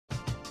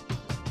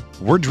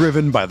We're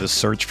driven by the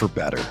search for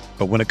better.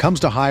 But when it comes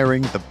to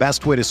hiring, the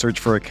best way to search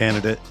for a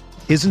candidate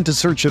isn't to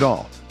search at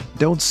all.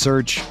 Don't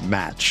search,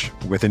 match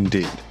with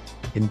Indeed.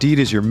 Indeed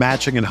is your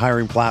matching and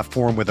hiring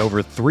platform with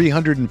over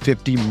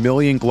 350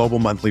 million global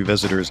monthly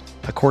visitors,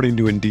 according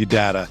to Indeed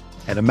data,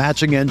 and a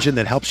matching engine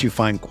that helps you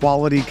find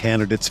quality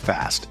candidates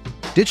fast.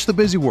 Ditch the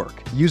busy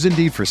work. Use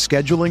Indeed for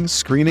scheduling,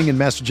 screening, and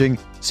messaging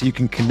so you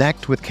can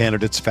connect with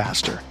candidates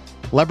faster.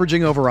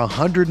 Leveraging over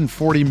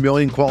 140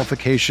 million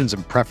qualifications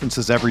and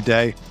preferences every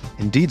day,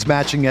 Indeed's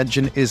matching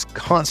engine is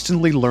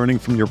constantly learning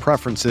from your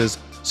preferences,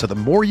 so the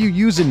more you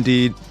use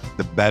Indeed,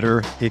 the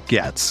better it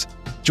gets.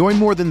 Join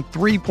more than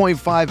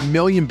 3.5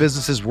 million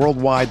businesses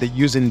worldwide that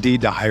use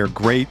Indeed to hire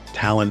great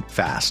talent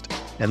fast.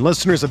 And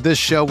listeners of this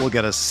show will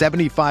get a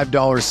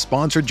 $75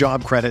 sponsored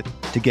job credit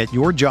to get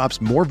your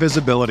jobs more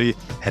visibility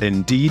at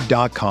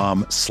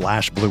Indeed.com/Blue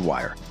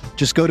Wire.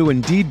 Just go to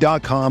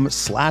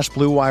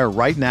Indeed.com/Blue Wire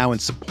right now and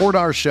support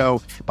our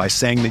show by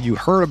saying that you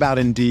heard about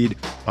Indeed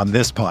on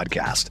this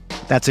podcast.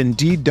 That's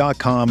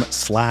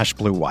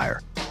Indeed.com/Blue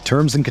Wire.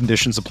 Terms and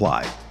conditions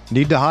apply.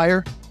 Need to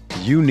hire?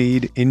 You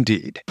need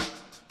Indeed.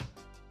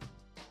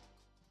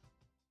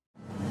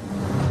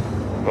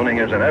 Winning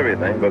isn't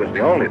everything, but it's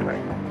the only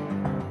thing.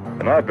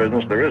 In our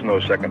business, there is no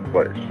second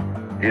place.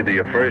 Either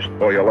you're first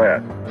or you're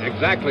last.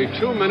 Exactly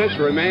 2 minutes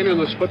remain in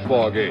this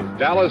football game.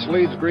 Dallas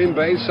leads Green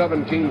Bay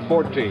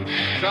 17-14.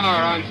 Starr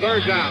on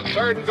third down.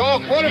 Third and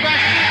goal. Quarterback.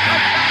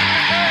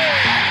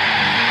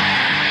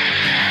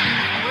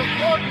 With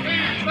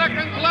 14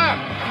 seconds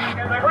left.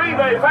 And the Green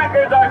Bay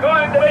Packers are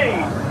going to be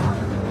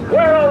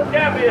world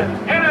champions,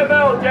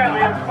 NFL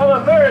champions for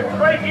the third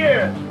straight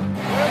year.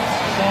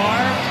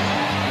 Starr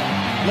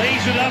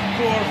lays it up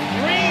for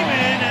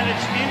Freeman, and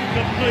it's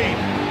incomplete.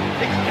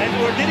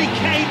 Or did he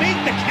make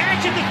the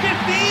catch at the 15?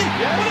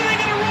 Yes. What are they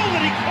going to rule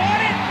it? He caught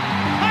it?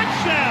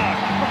 Touchdown!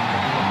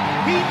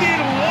 He did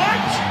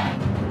what?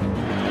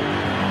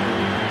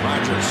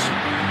 Rodgers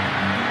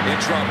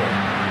in trouble.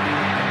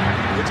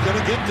 It's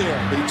going to get there.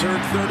 He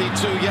turned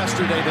 32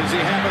 yesterday. Does he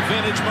have a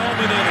vintage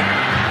moment in it?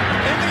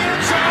 In the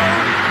end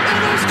zone,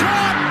 it is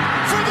caught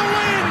for the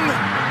win!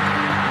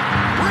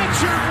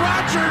 Richard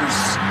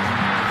Rodgers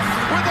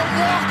with a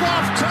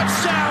walk-off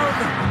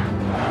touchdown.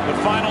 The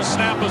final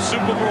snap of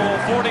Super Bowl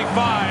 45.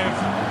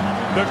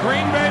 The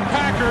Green Bay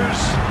Packers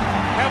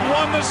have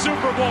won the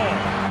Super Bowl.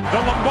 The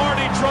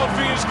Lombardi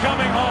Trophy is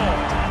coming home.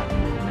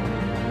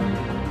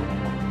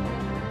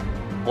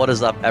 What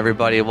is up,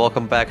 everybody?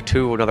 Welcome back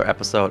to another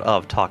episode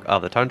of Talk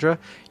of the Tundra,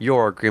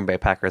 your Green Bay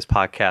Packers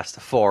podcast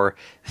for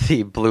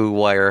the Blue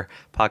Wire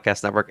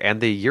Podcast Network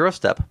and the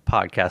Eurostep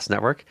Podcast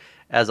Network.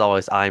 As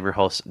always, I am your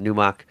host,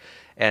 Numak,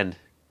 and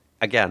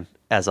again,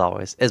 as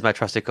always, is my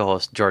trusty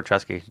co-host, Jordan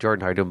Tresky.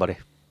 Jordan, how are you doing, buddy?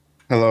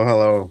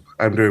 Hello.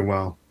 I'm doing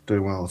well.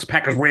 It's a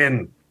Packers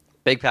win.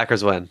 Big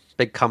Packers win.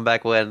 Big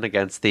comeback win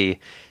against the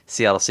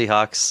Seattle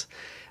Seahawks.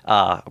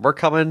 We're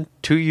coming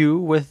to you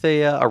with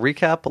a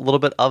recap, a little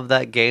bit of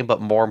that game,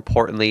 but more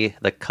importantly,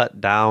 the cut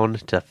down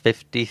to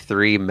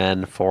 53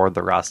 men for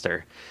the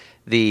roster.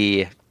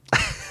 The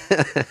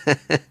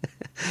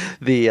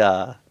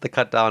the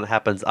cut down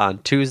happens on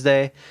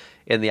Tuesday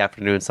in the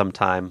afternoon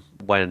sometime.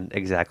 When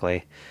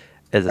exactly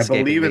is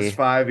escaping me. I believe it's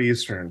 5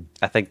 Eastern.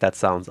 I think that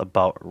sounds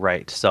about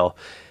right. So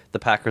the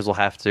Packers will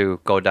have to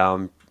go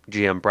down.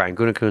 GM Brian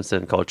Gutekunst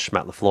and Coach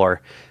Matt LaFleur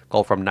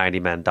go from 90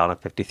 men down to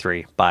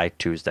 53 by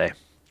Tuesday.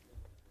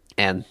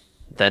 And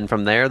then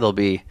from there, there'll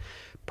be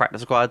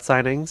practice squad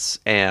signings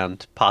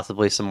and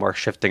possibly some more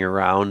shifting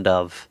around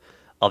of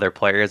other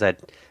players. I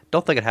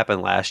don't think it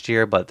happened last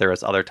year, but there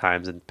was other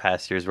times in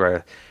past years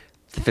where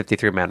the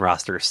 53-man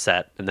roster is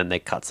set and then they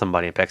cut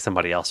somebody and pick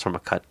somebody else from a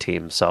cut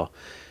team. So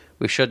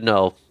we should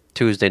know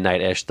Tuesday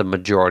night-ish the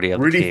majority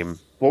of Rudy the team.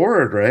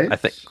 Ford, right? I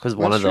think was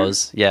one of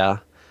those. Yeah.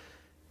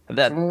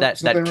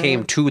 That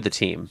came to the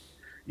team.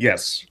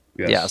 Yes.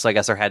 Yeah, so I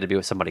guess there had to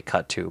be somebody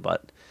cut too,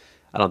 but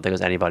I don't think it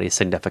was anybody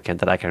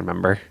significant that I can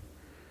remember.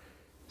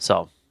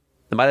 So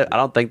I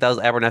don't think that was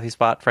Abernathy's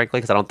spot, frankly,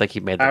 because I don't think he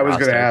made the roster. I was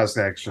going to ask,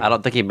 actually. I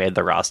don't think he made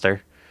the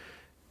roster.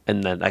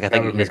 And then I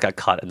think he just got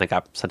cut and then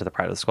got sent to the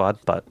practice squad.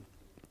 But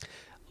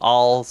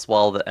all's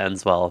well that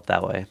ends well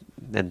that way.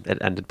 And it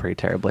ended pretty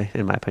terribly,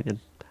 in my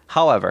opinion.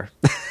 However.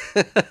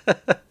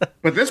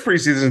 But this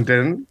preseason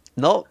didn't.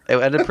 No, it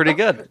ended pretty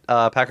good.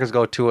 Packers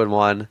go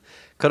 2-1.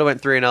 Could have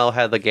went 3-0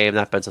 had the game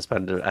not been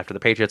suspended after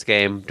the Patriots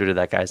game due to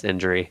that guy's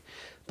injury.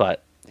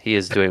 But he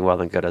is doing well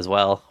and good as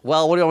well.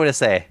 Well, what do you want me to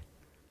say?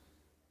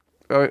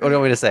 What do you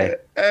want me to say?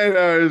 I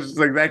know, it's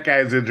like that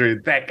guy's injury.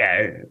 That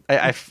guy.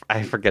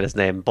 I forget his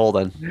name.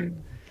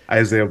 Bolden.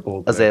 Isaiah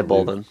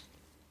Bolden.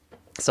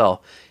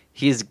 So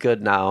he's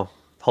good now.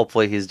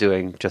 Hopefully he's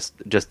doing just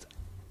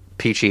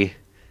peachy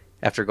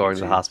after going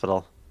to the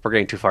hospital. We're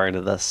getting too far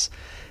into this.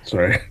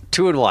 Sorry.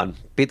 2-1.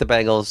 Beat the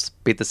Bengals.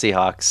 Beat the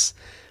Seahawks.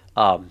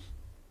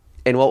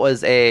 In what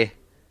was a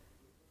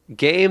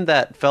game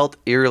that felt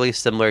eerily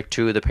similar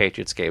to the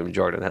Patriots game,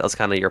 Jordan. That was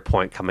kind of your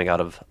point coming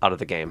out of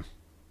the game.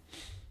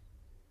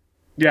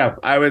 Yeah,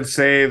 I would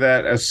say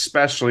that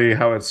especially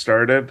how it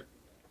started,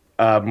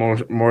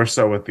 more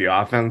so with the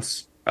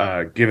offense.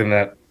 given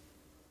that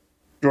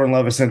Jordan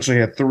Love essentially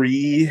had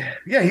three.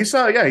 He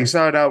saw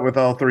it out with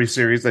all three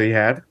series that he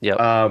had. Yep.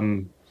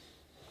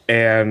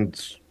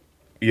 And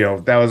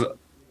that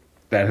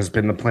has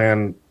been the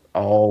plan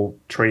all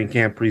training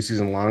camp,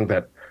 preseason long,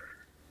 that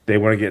they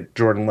want to get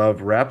Jordan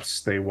Love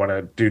reps. They want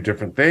to do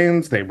different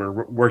things. They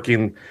were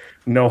working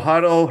no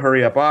huddle,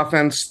 hurry up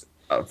offense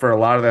for a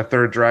lot of that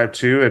third drive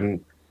too.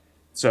 And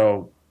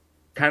so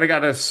kind of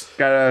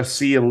gotta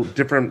see a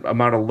different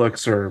amount of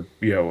looks, or,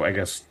 I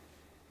guess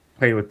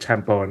play with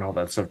tempo and all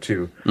that stuff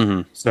too.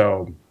 Mm-hmm.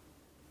 So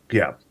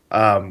yeah.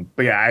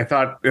 But yeah, I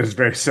thought it was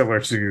very similar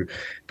to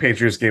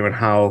Patriots game and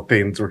how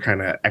things were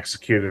kind of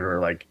executed,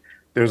 or like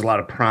there's a lot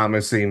of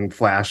promising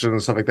flashes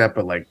and stuff like that.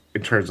 But like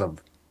in terms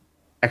of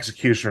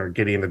execution or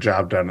getting the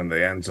job done in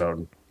the end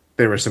zone,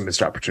 there were some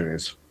missed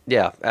opportunities.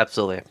 Yeah,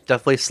 absolutely.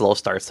 Definitely slow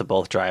starts to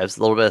both drives.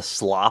 A little bit of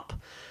slop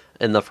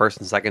in the first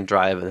and second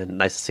drive, and then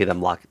nice to see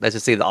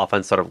the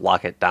offense sort of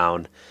lock it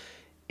down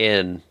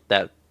in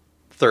that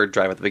third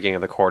drive at the beginning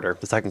of the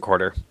second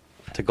quarter,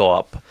 to go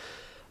up.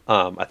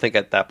 I think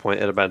at that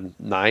point it had been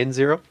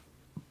 9-0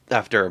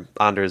 after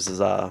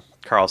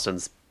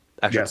Carlson's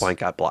extra point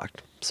got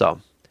blocked.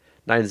 So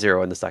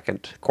 9-0 in the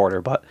second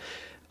quarter. But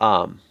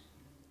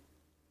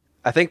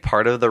I think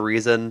part of the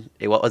reason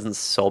it wasn't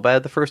so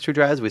bad the first two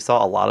drives, we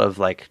saw a lot of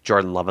like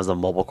Jordan Love as a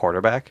mobile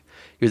quarterback,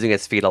 using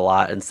his feet a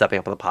lot and stepping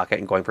up in the pocket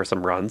and going for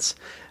some runs.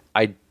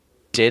 I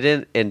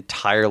didn't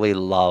entirely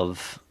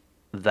love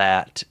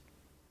that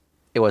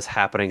it was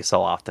happening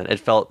so often.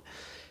 It felt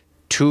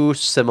too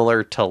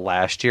similar to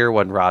last year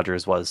when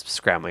Rodgers was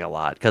scrambling a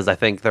lot, because I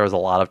think there was a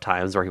lot of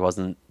times where he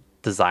wasn't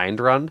designed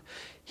to run.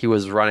 He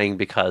was running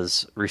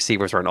because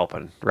receivers weren't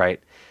open,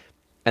 right?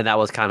 And that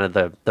was kind of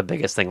the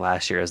biggest thing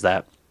last year, is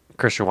that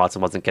Christian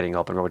Watson wasn't getting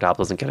open, Robert Dobbs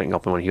wasn't getting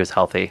open when he was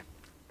healthy,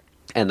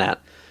 and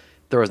that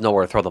there was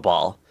nowhere to throw the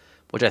ball,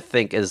 which I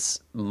think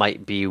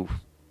might be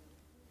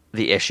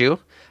the issue.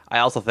 I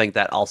also think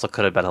that also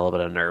could have been a little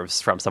bit of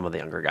nerves from some of the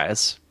younger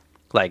guys.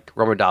 Like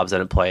Robert Dobbs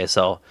didn't play,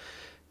 so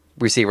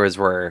receivers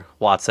were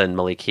Watson,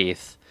 Malik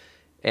Heath,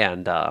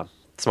 and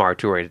Samara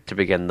Toure to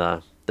begin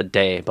the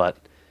day. But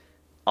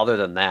other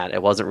than that,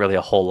 it wasn't really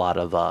a whole lot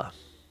of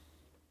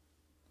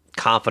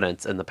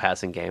confidence in the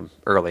passing game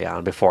early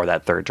on before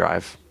that third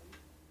drive.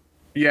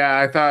 Yeah,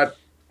 I thought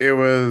it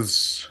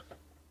was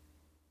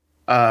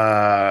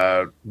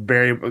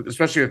very,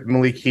 especially with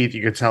Malik Heath,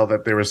 you could tell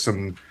that there was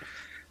some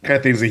kind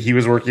of things that he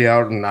was working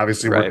out, and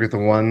obviously working with the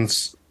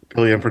ones,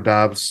 filling in for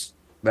Dobbs.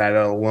 That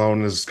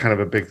alone is kind of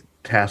a big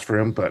task for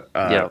him, but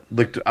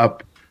looked the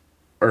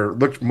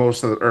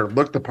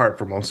part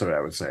for most of it,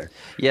 I would say.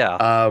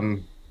 Yeah.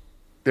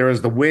 There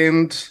was the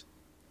wind,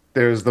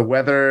 there's the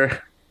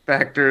weather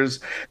factors.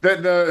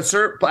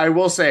 I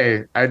will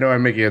say, I know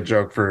I'm making a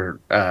joke for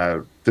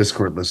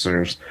Discord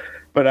listeners,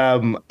 but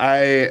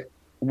I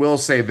will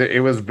say that it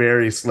was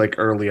very slick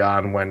early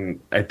on when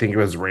I think it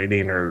was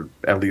raining, or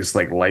at least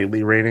like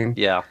lightly raining.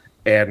 Yeah.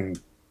 And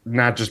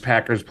not just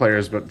Packers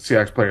players, but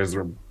Seahawks players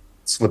were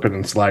slipping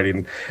and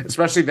sliding,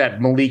 especially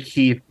that Malik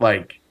Heath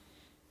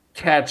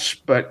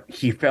catch, but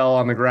he fell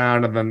on the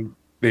ground, and then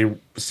the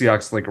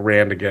Seahawks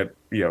ran to get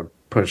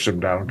push him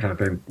down, kind of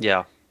thing.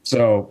 Yeah.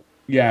 So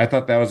yeah, I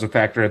thought that was a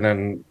factor, and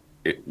then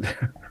it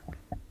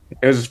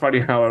was just funny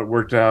how it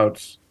worked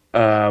out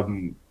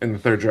in the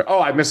third drive. Oh,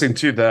 I'm missing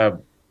too the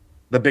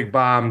big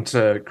bomb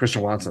to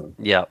Christian Watson.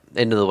 Yeah,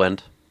 into the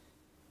wind.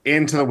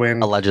 Into the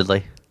wind.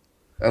 Allegedly.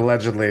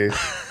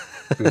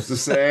 Who's to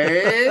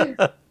say?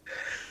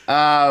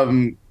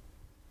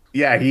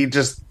 Yeah, he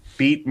just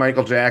beat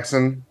Michael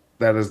Jackson.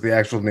 That is the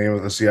actual name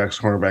of the Seahawks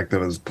cornerback that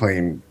was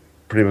playing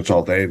pretty much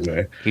all day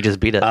today. He just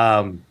beat it.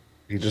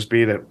 He just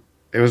beat it.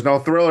 It was no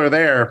thriller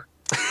there.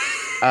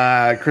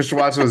 Christian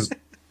Watson was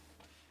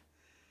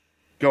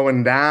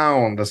going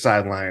down the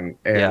sideline,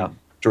 and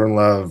Jordan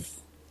Love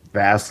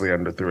vastly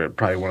underthrew it.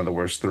 Probably one of the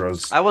worst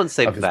throws. I wouldn't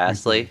say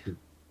vastly.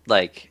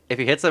 Like, if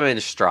he hits them in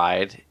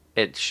stride,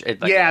 that's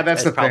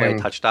the probably thing.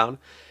 A touchdown.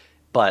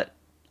 But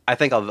I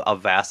think a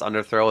vast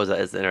underthrow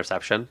is the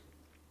interception.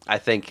 I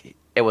think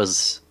it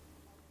was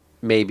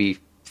maybe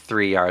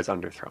 3 yards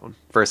underthrown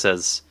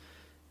versus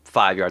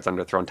 5 yards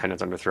underthrown, 10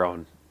 yards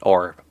underthrown,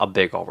 or a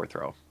big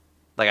overthrow.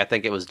 Like, I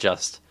think it was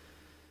just,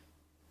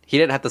 he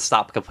didn't have to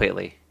stop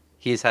completely.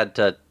 He's had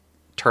to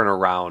turn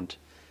around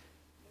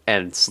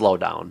and slow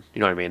down. You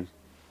know what I mean?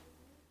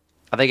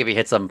 I think if he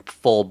hits them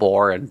full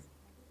bore and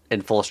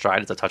in full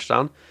stride, it's a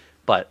touchdown.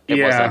 But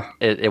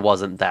it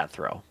wasn't that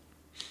throw.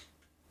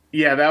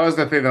 Yeah, that was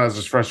the thing that was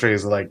just frustrating,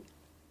 is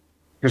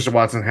Christian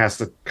Watson has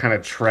to kind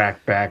of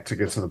track back to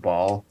get to the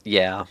ball.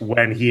 Yeah.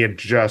 When he had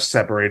just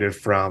separated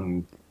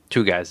from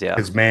two guys,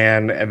 his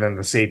man, and then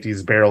the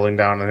safety's barreling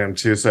down on him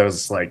too. So it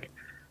was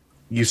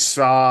you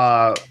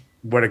saw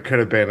what it could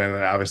have been, and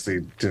it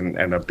obviously didn't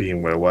end up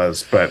being what it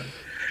was. But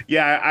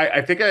yeah,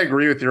 I think I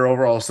agree with your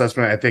overall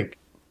assessment. I think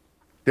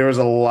there was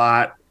a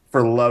lot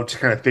for Love to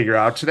kind of figure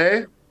out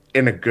today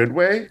in a good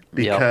way,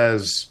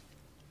 because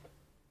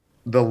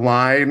the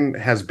line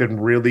has been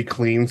really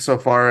clean so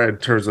far in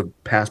terms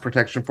of pass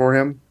protection for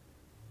him.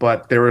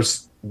 But there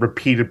was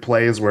repeated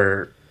plays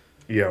where,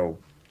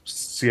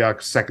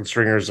 Seahawks second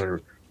stringers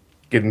are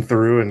getting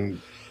through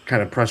and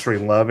kind of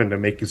pressuring Love into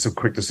making some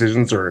quick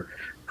decisions or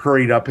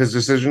hurried up his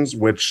decisions,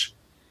 which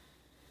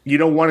you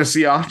don't want to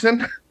see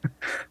often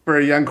for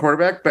a young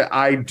quarterback. But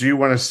I do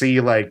want to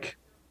see, like,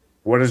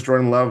 what does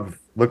Jordan Love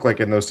look like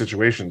in those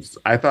situations?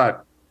 I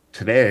thought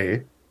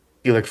today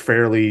he looked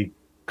fairly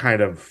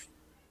kind of,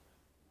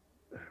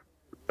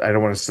 I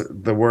don't want to say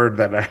the word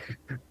that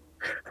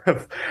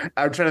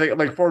I'm trying to think,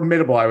 like,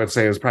 formidable, I would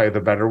say, is probably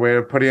the better way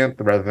of putting it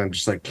rather than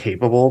just like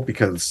capable,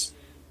 because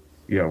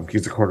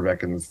he's a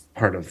quarterback and it's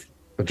part of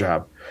the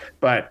job.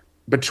 But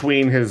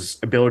between his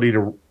ability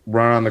to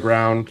run on the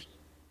ground,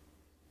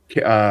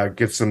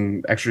 get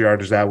some extra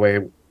yardage that way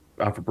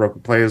off of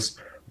broken plays,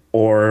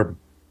 or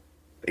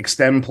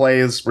extend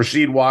plays,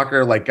 Rasheed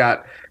Walker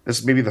got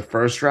this maybe the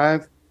first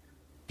drive.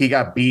 He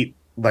got beat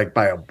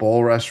by a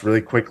bull rush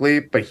really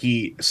quickly, but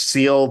he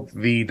sealed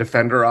the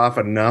defender off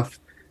enough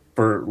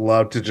for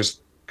Love to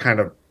just kind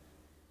of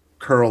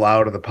curl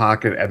out of the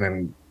pocket and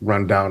then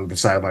run down the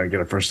sideline and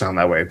get a first down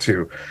that way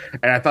too.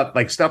 And I thought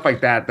stuff like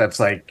that, that's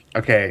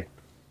okay,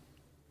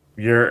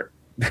 you're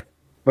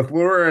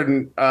LaFleur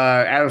and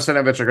Adam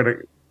Stenavich are going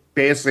to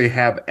basically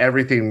have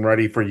everything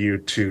ready for you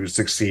to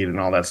succeed and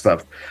all that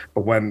stuff.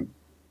 But when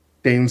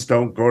things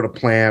don't go to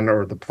plan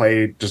or the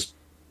play just,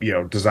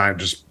 design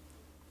just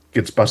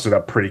gets busted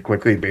up pretty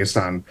quickly based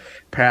on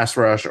pass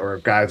rush or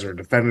guys are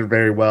defended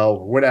very well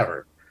or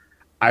whatever,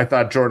 I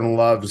thought Jordan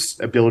Love's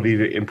ability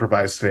to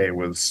improvise today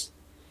was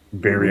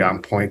very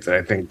on point. And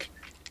I think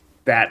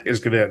that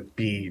is going to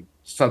be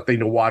something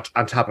to watch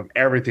on top of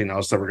everything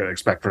else that we're going to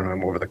expect from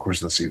him over the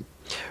course of the season.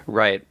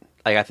 Right.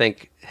 I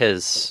think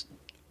his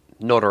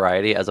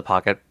notoriety as a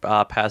pocket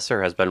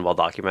passer has been well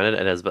documented,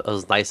 and it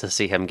was nice to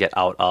see him get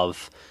out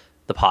of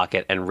the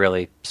pocket and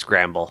really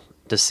scramble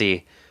to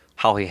see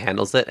how he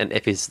handles it and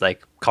if he's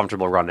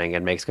comfortable running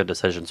and makes good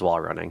decisions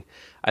while running.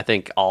 I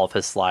think all of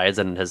his slides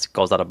and his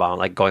going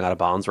out of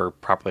bounds were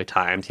properly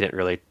timed. He didn't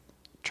really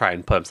try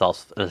and put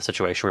himself in a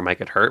situation where he might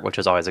get hurt, which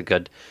is always a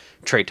good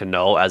trait to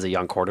know as a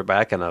young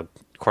quarterback and a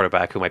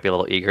quarterback who might be a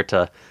little eager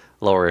to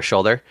lower his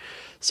shoulder.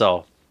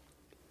 So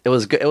it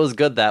was good. It was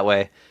good that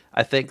way.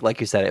 I think, like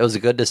you said, it was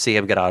good to see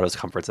him get out of his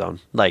comfort zone.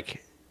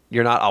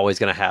 You're not always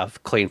going to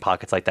have clean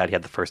pockets like that. He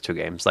had the first two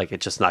games.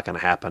 It's just not going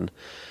to happen.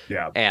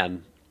 Yeah.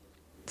 And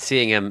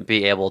seeing him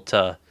be able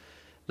to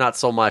not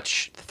so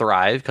much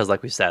thrive, because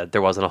like we said,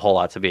 there wasn't a whole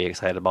lot to be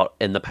excited about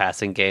in the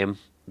passing game.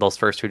 Those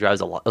first two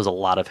drives, it was a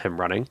lot of him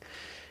running,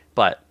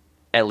 but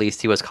at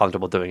least he was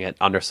comfortable doing it,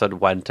 understood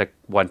when to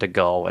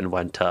go and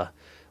when to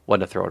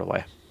throw it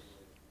away.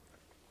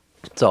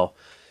 So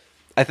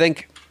I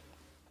think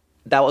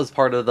that was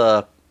part of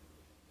the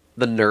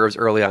nerves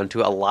early on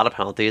too. A lot of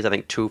penalties. I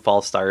think 2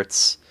 false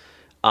starts,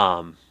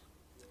 and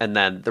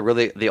then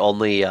the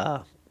only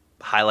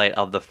highlight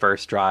of the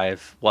first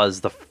drive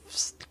was the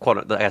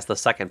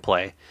second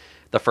play.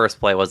 The first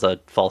play was a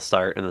false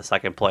start, and the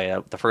second play,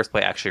 the first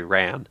play actually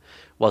ran,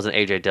 was an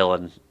AJ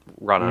Dillon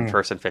run on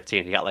 1st and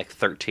 15. He got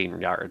 13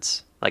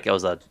 yards.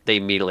 They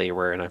immediately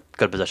were in a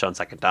good position on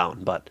second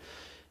down, but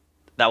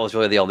that was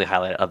really the only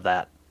highlight of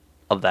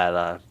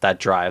that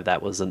drive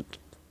that wasn't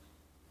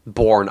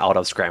born out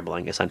of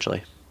scrambling,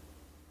 essentially.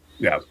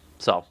 Yeah.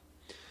 So,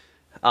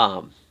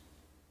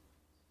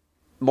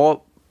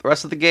 more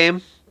rest of the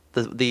game.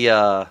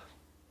 The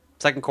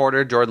second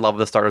quarter, Jordan Love,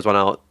 the starters went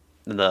out,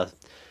 and the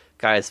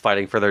guys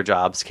fighting for their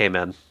jobs came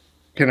in.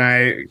 Can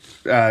I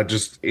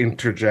just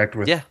interject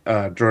with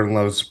Jordan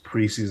Love's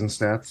preseason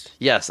stats?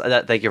 Yes,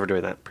 thank you for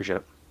doing that. Appreciate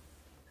it.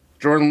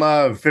 Jordan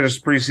Love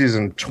finished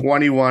preseason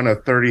 21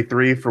 of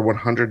 33 for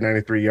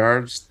 193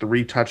 yards,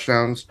 3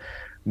 touchdowns,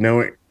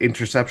 no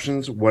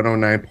interceptions,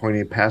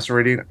 109.8 passer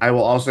rating. I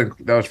will also,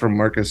 that was from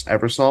Marcus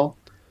Eversole.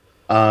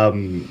 I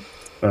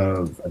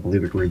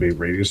believe the Green Bay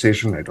radio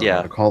station. I don't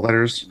know the call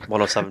letters.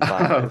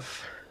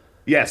 107.5.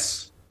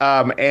 Yes.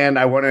 And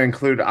I want to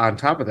include on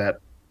top of that,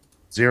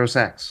 0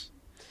 sacks.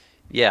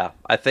 Yeah,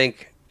 I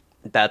think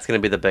that's going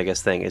to be the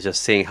biggest thing, is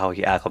just seeing how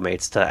he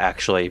acclimates to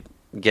actually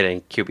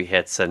getting QB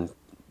hits and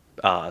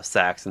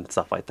sacks and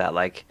stuff like that.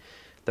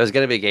 There's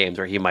going to be games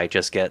where he might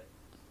just get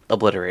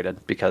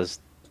obliterated because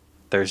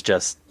there's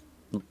just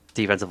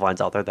defensive lines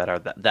out there that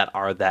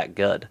are that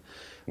good.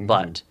 Mm-hmm.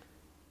 But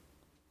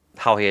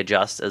how he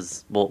adjusts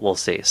is we'll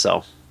see.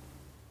 So,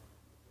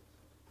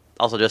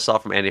 also just saw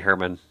from Andy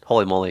Herman,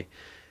 holy moly,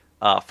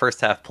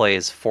 first half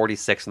plays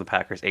 46 from the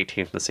Packers,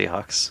 18 from the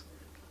Seahawks.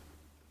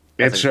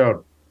 It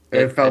showed.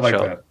 It felt like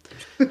showed.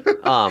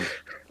 That.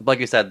 Like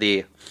you said,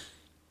 the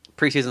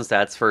preseason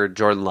stats for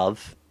Jordan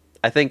Love,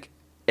 I think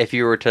if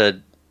you were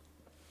to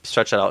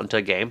stretch it out into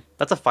a game,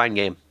 that's a fine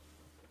game.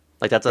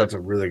 That's a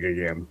really good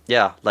game.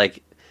 Yeah,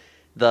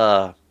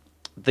 the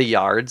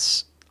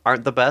yards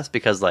aren't the best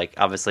because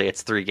obviously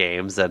it's 3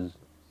 games and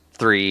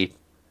 9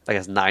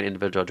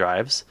 individual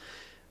drives.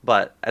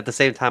 But at the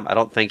same time, I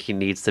don't think he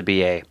needs to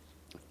be a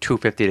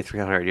 250 to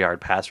 300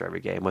 yard passer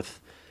every game with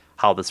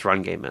how this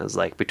run game is.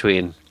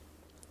 Between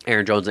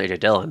Aaron Jones and AJ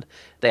Dillon,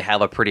 they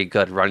have a pretty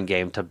good run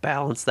game to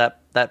balance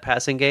that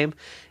passing game.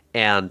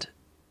 And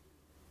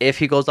if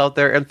he goes out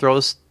there and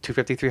throws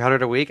 250,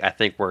 300 a week, I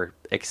think we're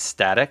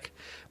ecstatic.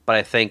 But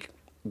I think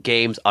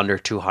games under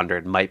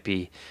 200 might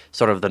be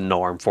sort of the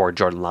norm for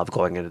Jordan Love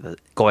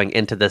going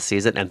into this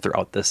season and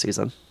throughout this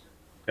season.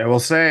 I will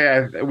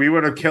say we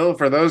would have killed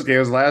for those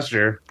games last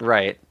year.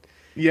 Right.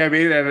 Yeah, I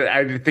mean, and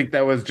I think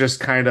that was just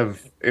kind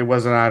of, it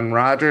wasn't on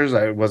Rodgers.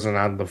 It wasn't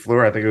on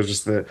LaFleur. I think it was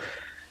just it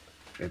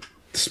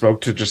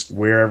spoke to just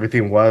where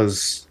everything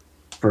was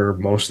for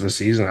most of the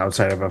season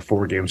outside of a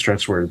 4-game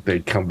stretch where they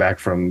come back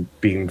from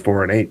being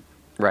 4-8.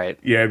 Right.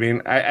 Yeah, I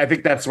mean, I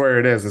think that's where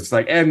it is. It's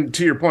like, and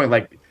to your point,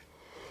 like,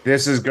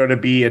 this is going to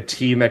be a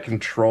team that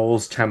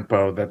controls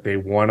tempo, that they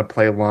want to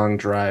play long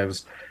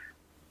drives.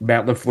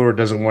 Matt LaFleur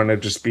doesn't want to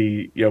just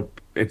be,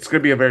 it's going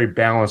to be a very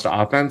balanced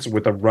offense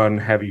with a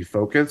run-heavy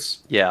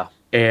focus. Yeah.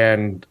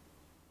 And,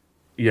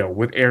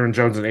 with Aaron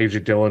Jones and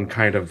AJ Dillon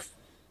kind of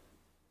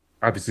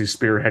obviously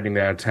spearheading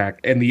that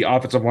attack. And the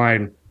offensive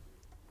line,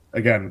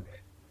 again,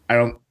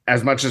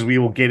 as much as we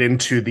will get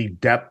into the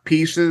depth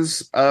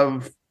pieces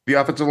of the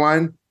offensive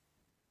line,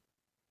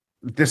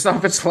 this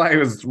offensive line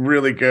was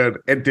really good,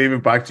 and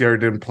David Bakhtiari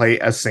didn't play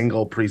a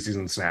single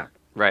preseason snap.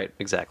 Right,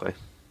 exactly.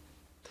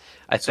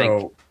 I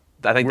think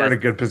we're in a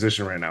good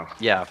position right now.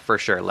 Yeah, for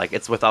sure. Like,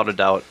 it's without a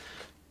doubt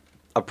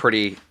a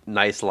pretty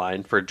nice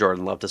line for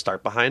Jordan Love to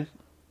start behind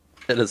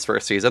in his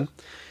first season.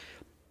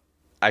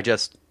 I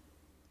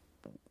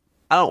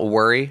don't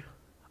worry.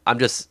 I'm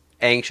just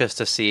anxious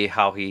to see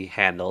how he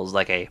handles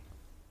like a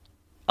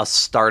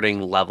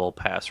starting level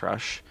pass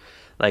rush.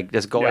 Like,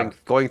 just going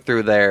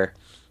through their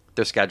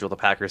schedule, the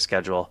Packers'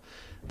 schedule.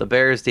 The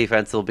Bears'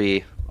 defense will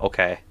be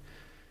okay.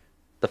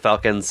 The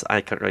Falcons,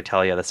 I couldn't really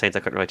tell you. The Saints, I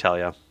couldn't really tell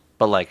you.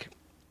 But, like,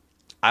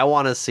 I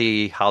want to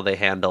see how they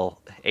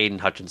handle Aiden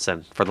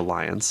Hutchinson for the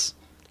Lions.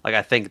 Like,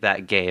 I think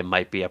that game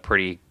might be a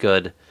pretty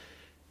good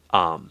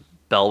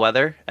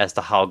bellwether as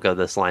to how good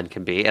this line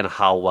can be and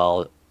how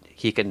well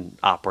he can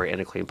operate in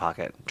a clean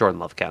pocket. Jordan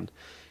Love can.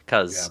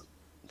 Because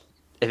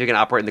if he can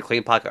operate in the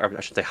clean pocket, or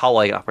I should say how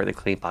well he can operate in the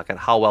clean pocket,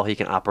 how well he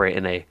can operate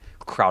in a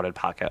crowded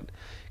pocket.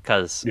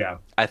 Because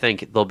I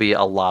think there'll be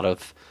a lot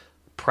of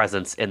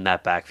presence in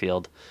that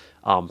backfield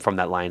from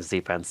that Lions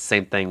defense.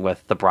 Same thing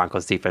with the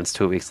Broncos defense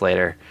 2 weeks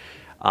later.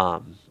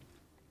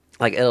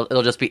 Like,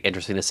 it'll just be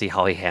interesting to see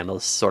how he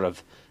handles sort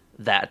of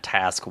that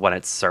task when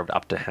it's served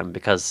up to him,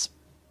 because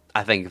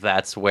I think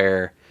that's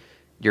where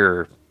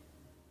your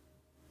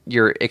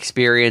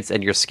experience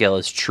and your skill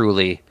is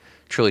truly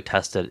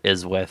tested,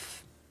 is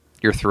with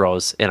your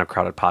throws in a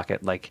crowded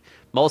pocket. Like,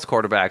 most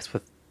quarterbacks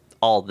with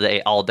all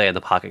day in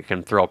the pocket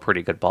can throw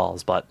pretty good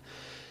balls, but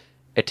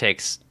it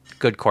takes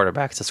good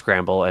quarterbacks to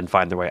scramble and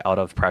find their way out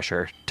of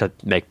pressure to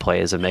make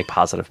plays and make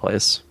positive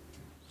plays.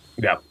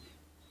 Yeah,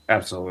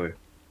 absolutely.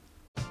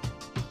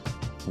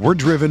 We're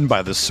driven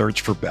by the search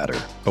for better.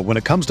 But when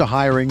it comes to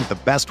hiring, the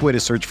best way to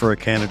search for a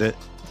candidate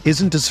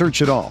isn't to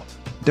search at all.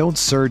 Don't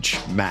search,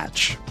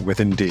 match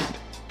with Indeed.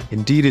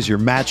 Indeed is your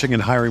matching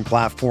and hiring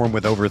platform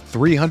with over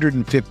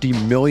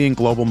 350 million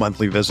global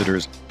monthly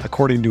visitors,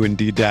 according to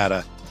Indeed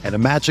data, and a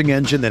matching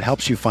engine that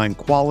helps you find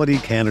quality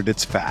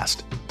candidates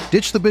fast.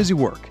 Ditch the busy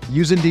work.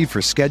 Use Indeed for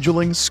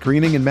scheduling,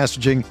 screening, and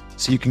messaging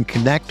so you can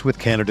connect with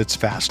candidates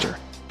faster.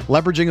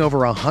 Leveraging over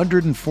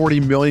 140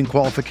 million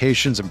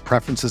qualifications and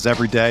preferences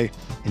every day,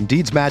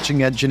 Indeed's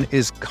matching engine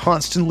is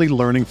constantly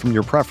learning from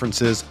your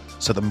preferences,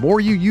 so the more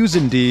you use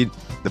Indeed,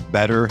 the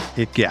better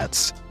it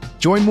gets.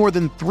 Join more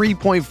than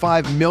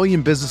 3.5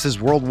 million businesses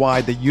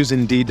worldwide that use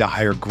Indeed to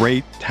hire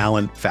great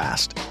talent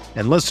fast.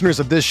 And listeners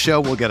of this show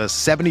will get a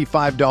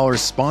 $75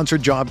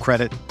 sponsored job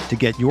credit to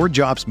get your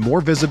jobs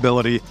more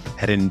visibility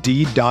at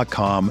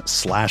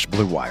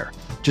Indeed.com/Blue Wire.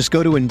 Just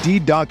go to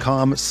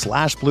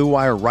Indeed.com/Blue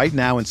Wire right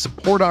now and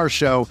support our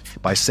show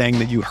by saying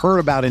that you heard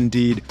about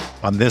Indeed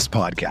on this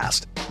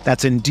podcast.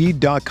 That's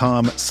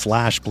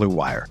Indeed.com/Blue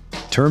Wire.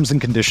 Terms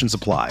and conditions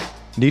apply.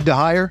 Need to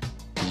hire?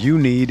 You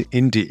need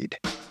Indeed.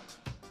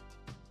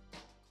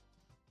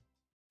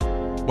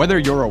 Whether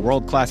you're a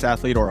world-class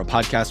athlete or a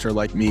podcaster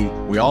like me,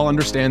 we all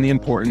understand the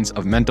importance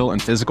of mental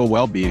and physical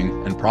well-being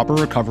and proper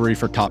recovery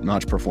for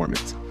top-notch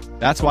performance.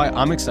 That's why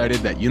I'm excited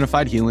that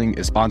Unified Healing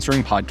is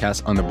sponsoring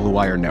podcasts on the Blue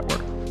Wire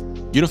Network.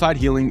 Unified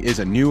Healing is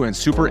a new and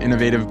super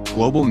innovative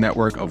global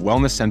network of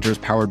wellness centers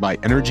powered by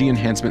Energy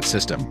Enhancement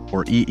System,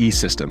 or EE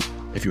System.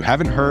 If you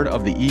haven't heard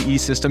of the EE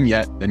System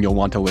yet, then you'll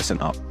want to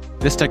listen up.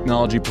 This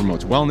technology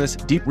promotes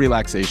wellness, deep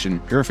relaxation,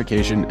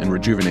 purification, and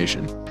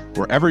rejuvenation.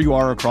 Wherever you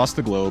are across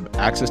the globe,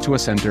 access to a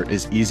center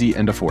is easy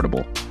and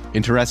affordable.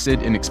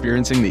 Interested in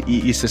experiencing the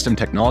EE System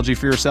technology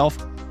for yourself?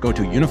 Go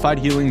to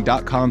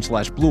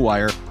unifiedhealing.com/Blue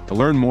Wire to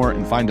learn more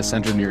and find a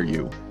center near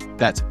you.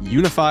 That's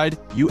unified,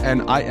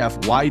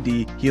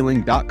 UNIFYD,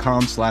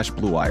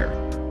 healing.com/Blue Wire.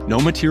 No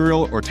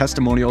material or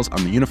testimonials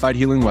on the Unified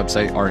Healing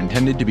website are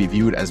intended to be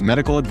viewed as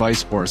medical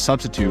advice or a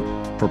substitute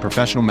for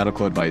professional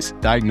medical advice,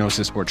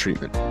 diagnosis, or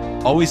treatment.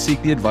 Always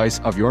seek the advice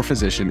of your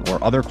physician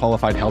or other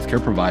qualified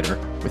healthcare provider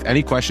with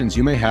any questions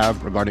you may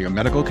have regarding a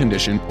medical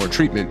condition or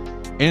treatment,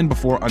 and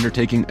before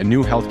undertaking a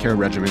new healthcare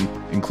regimen,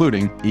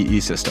 including EE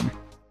system.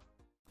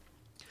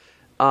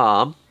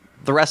 The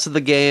rest of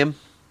the game,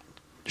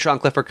 Sean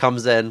Clifford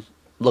comes in,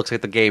 looks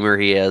like the gamer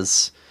he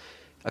is.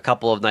 A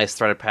couple of nice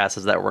threaded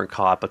passes that weren't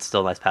caught, but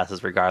still nice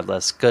passes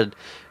regardless. Good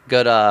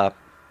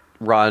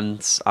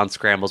runs on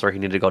scrambles where he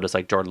needed to go, just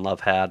like Jordan Love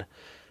had.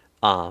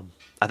 I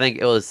think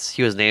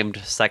he was named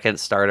second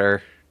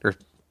starter or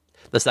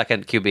the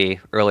second QB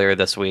earlier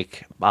this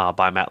week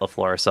by Matt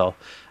LaFleur. So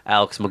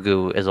Alex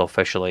Magoo is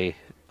officially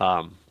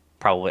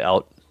probably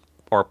out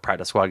or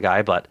practice squad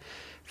guy, but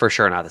for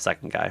sure not the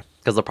second guy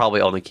because they'll probably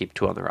only keep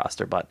 2 on the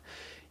roster. But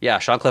yeah,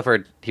 Sean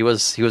Clifford, he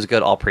was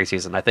good all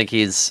preseason. I think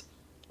he's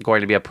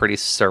going to be a pretty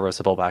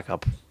serviceable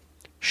backup.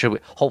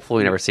 Hopefully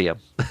we never see him.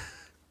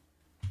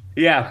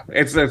 Yeah,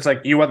 it's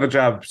like you won the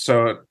job,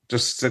 so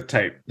just sit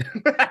tight.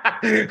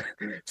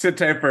 Sit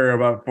tight for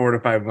about 4 to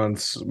 5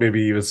 months,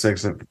 maybe even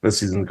 6 if the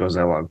season goes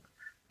that long.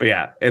 But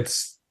yeah,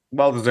 it's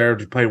well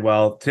deserved. He played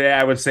well. Today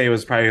I would say it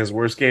was probably his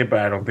worst game, but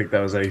I don't think that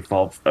was any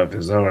fault of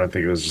his own. I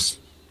think it was just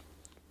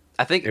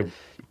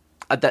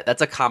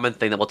that's a common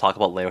thing that we'll talk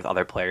about later with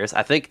other players.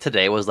 I think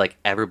today was like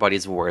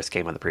everybody's worst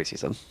game of the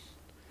preseason.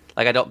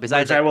 Like I don't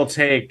besides which I will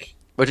take.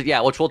 Which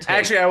we'll take.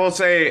 Actually, I will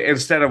say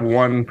instead of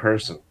one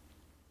person.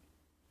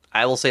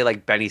 I will say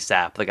like Benny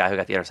Sapp, the guy who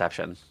got the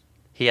interception.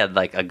 He had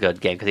like a good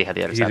game because he had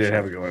the interception. He did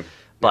have a good one.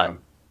 But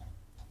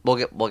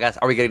we'll guess.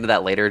 Are we getting to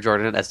that later,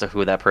 Jordan, as to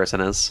who that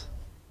person is?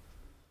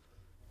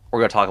 We're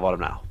going to talk about him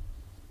now.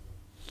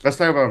 Let's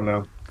talk about him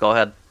now. Go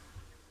ahead.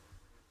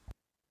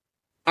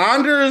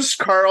 Anders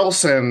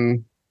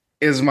Carlson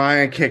is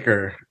my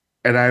kicker,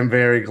 and I'm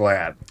very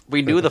glad.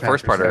 We knew the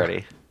first part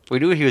already. We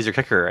knew he was your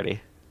kicker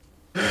already.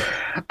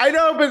 I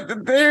know,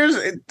 but there's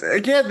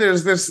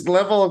this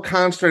level of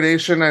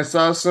consternation. I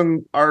saw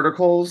some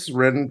articles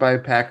written by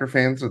Packer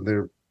fans, and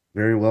they're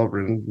very well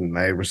written, and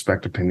I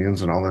respect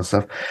opinions and all that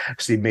stuff. I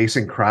see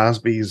Mason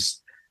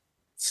Crosby's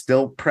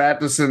still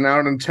practicing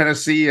out in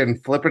Tennessee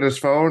and flipping his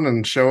phone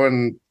and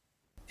showing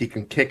he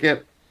can kick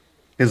it.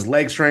 His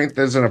leg strength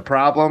isn't a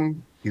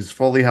problem. He's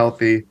fully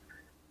healthy,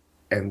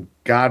 and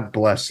God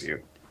bless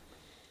you.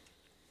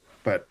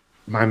 But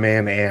my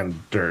man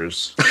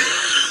Anders.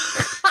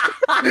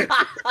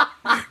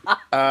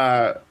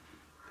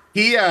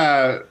 He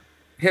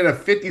hit a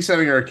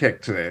 57-yard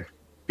kick today,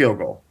 field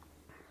goal.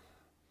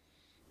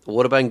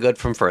 Would have been good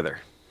from further.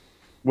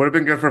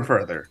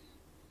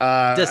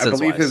 Distance-wise. I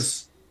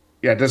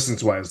believe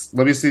distance-wise.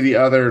 Let me see the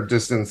other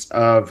distance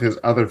of his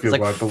other field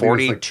goal. Like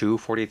 42,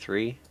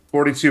 43?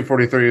 42,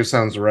 43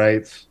 sounds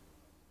right.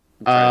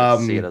 I'm trying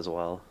to see it as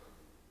well.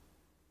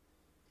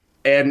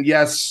 And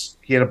yes,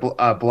 he had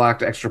a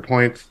blocked extra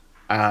point.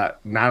 Not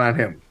on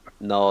him.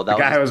 No, the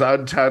guy was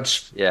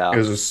untouched. Yeah. It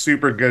was a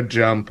super good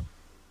jump.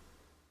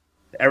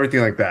 Everything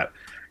like that.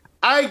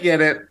 I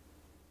get it.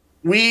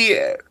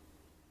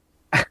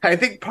 I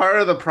think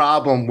part of the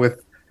problem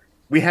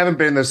we haven't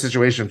been in this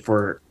situation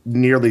for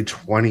nearly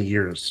 20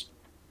 years.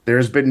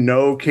 There's been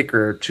no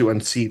kicker to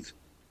unseat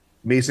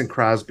Mason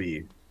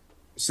Crosby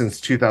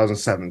since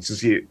 2007, since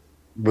he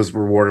was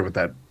rewarded with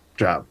that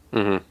job.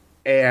 Mm-hmm.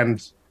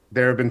 And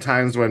there have been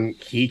times when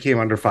he came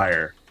under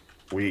fire.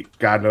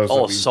 God knows.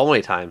 Oh, so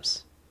many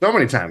times. So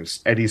many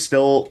times. And he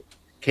still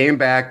came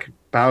back,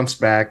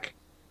 bounced back,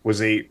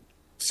 was a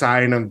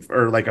sign of,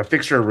 or like a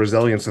fixture of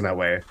resilience in that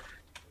way.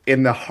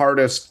 In the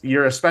hardest,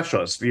 you're a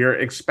specialist. You're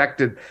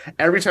expected,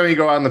 every time you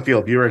go out on the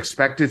field, you're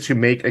expected to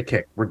make a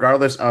kick,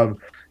 regardless of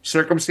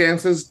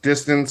circumstances,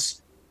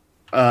 distance,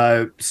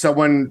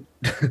 someone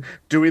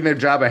doing their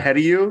job ahead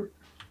of you,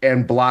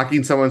 and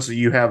blocking someone so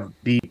you have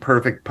the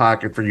perfect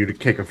pocket for you to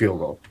kick a field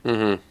goal.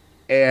 Mm-hmm.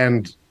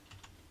 And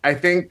I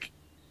think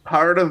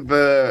part of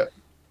the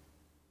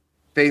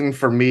thing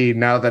for me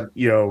now that,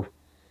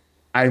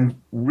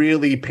 I'm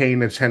really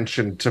paying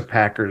attention to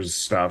Packers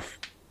stuff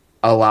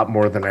a lot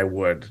more than I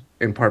would,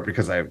 in part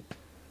because I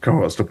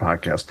co-host a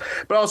podcast,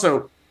 but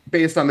also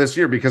based on this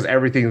year because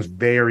everything's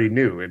very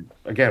new. And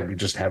again, we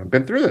just haven't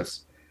been through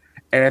this.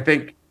 And I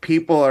think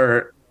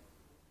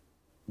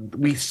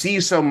we see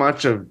so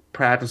much of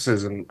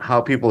practices and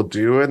how people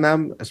do in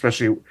them,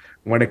 especially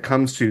when it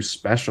comes to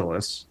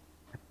specialists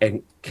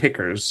and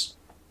kickers,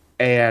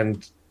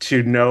 and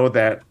to know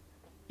that,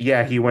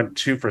 yeah, he went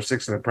 2 for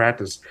 6 in the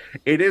practice.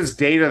 It is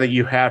data that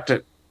you have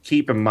to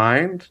keep in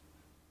mind,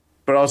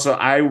 but also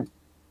I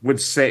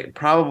would say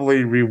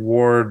probably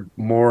reward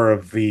more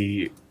of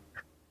the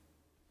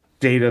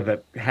data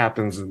that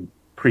happens in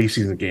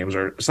preseason games,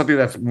 or something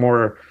that's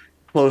more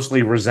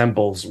closely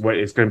resembles what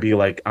it's going to be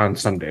like on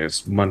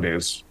Sundays,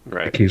 Mondays,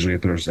 right, occasionally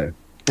Thursday.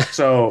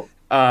 So,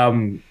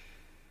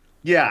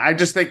 yeah, I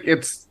just think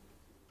it's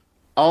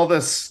all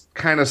this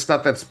kind of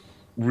stuff that's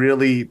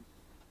really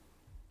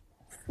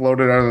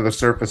floated under the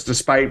surface,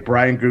 despite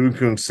Brian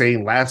Gutekunst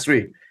saying last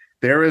week,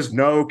 there is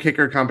no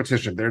kicker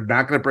competition. They're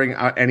not going to bring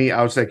out any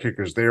outside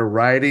kickers. They're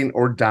riding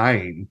or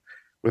dying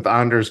with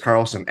Anders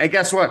Carlson. And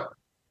guess what?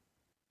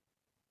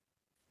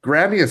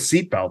 Grab me a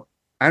seatbelt.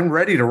 I'm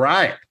ready to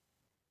ride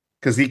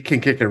because he can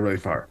kick it really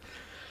far.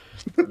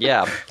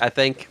 Yeah, I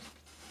think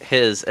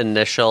his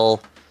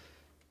initial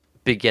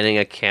beginning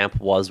of camp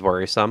was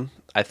worrisome.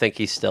 I think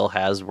he still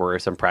has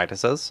worrisome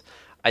practices.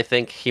 I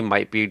think he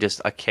might be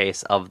just a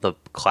case of the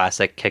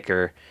classic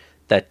kicker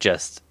that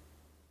just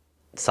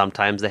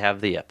sometimes they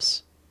have the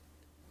yips.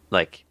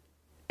 Like,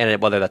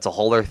 and whether that's a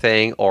holder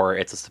thing or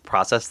it's just a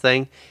process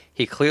thing,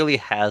 he clearly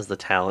has the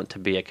talent to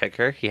be a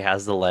kicker. He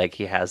has the leg.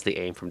 He has the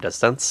aim from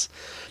distance.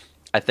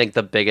 I think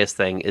the biggest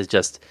thing is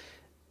just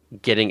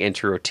getting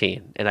into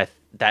routine, and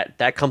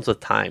that comes with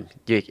time.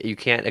 You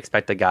can't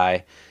expect a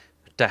guy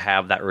to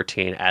have that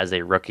routine as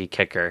a rookie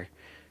kicker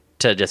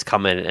to just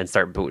come in and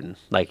start booting.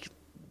 Like,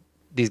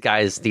 these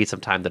guys need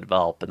some time to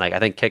develop, and like I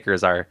think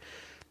kickers are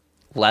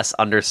less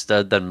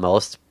understood than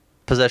most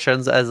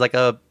positions as like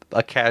a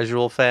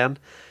casual fan.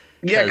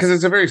 Yeah, because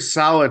it's a very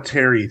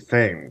solitary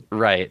thing.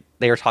 Right.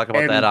 They were talking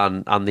about that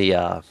on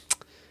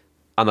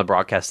the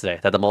broadcast today,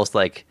 that the most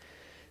like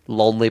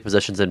lonely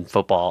positions in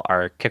football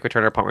are kick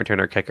returner, punt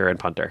returner, kicker, and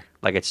punter.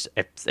 Like it's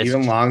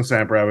even long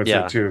snapper, I would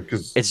say too,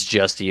 because it's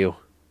just you.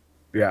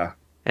 Yeah.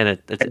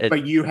 And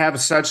but you have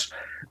such,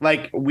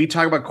 like, we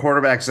talk about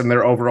quarterbacks and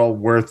their overall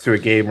worth to a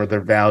game or their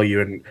value,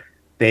 and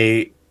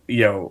they,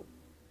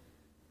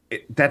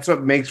 that's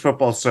what makes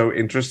football so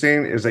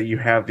interesting, is that you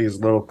have these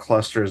little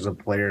clusters of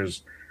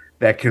players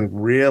that can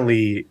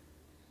really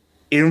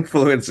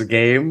influence a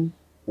game,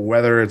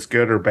 whether it's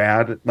good or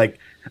bad. Like,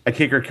 a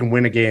kicker can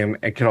win a game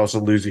and can also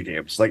lose a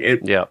game. Like,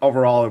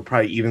 overall, it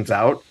probably evens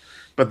out.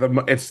 But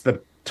it's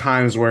the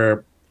times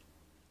where,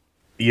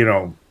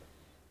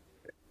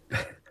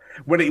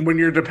 when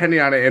you're depending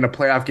on it in a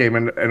playoff game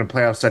and in a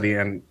playoff setting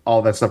and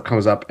all that stuff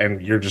comes up,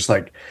 and you're just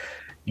like,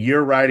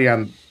 you're riding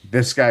on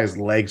this guy's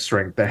leg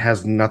strength that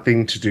has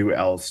nothing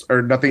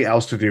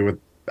else to do with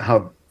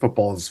how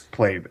football is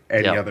played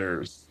any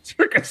other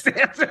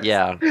circumstances.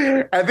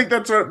 Yeah. I think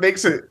that's what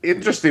makes it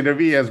interesting to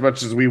me, as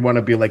much as we want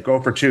to be like, go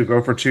for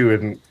two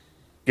and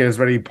get as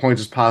many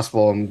points as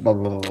possible and blah,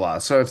 blah, blah, blah.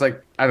 So it's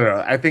like, I don't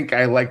know. I think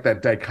I like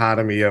that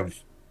dichotomy of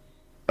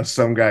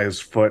some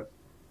guy's foot.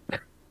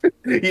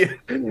 Yeah,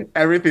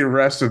 everything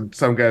rests in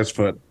some guy's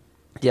foot.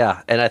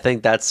 Yeah, and I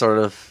think that's sort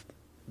of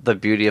the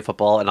beauty of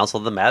football, and also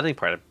the maddening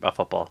part of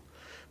football.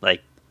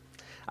 Like,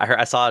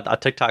 I saw a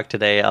TikTok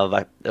today of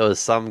it was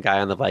some guy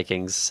on the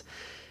Vikings,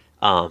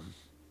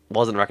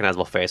 wasn't a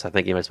recognizable face. I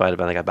think he might have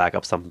been like a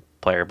backup some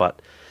player,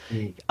 but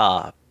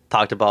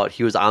talked about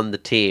he was on the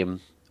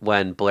team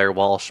when Blair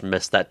Walsh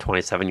missed that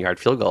 27-yard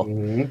field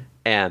goal,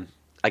 and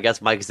I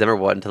guess Mike Zimmer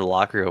went into the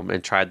locker room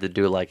and tried to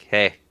do like,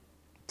 hey,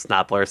 it's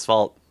not Blair's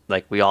fault.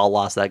 Like, we all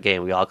lost that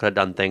game. We all could have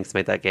done things to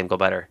make that game go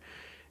better.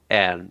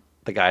 And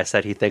the guy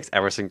said he thinks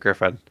Everson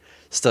Griffin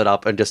stood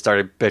up and just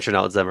started bitching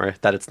out Zimmer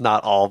that it's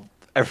not all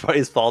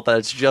everybody's fault, that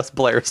it's just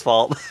Blair's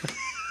fault.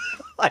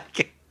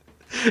 Because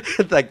it's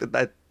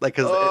the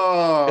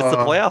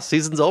playoffs.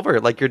 Season's over.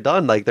 Like, you're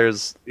done. Like,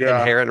 there's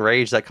inherent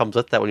rage that comes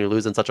with that when you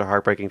lose in such a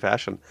heartbreaking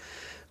fashion.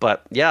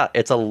 But yeah,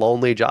 it's a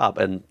lonely job.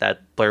 And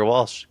that Blair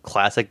Walsh,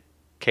 classic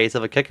case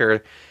of a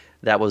kicker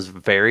that was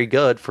very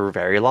good for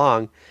very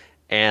long.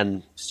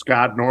 And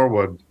Scott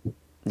Norwood.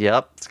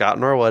 Yep, Scott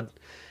Norwood.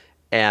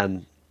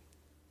 And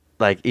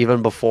like,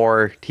 even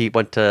before he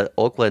went to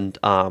Oakland,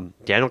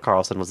 Daniel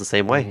Carlson was the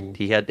same way.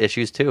 He had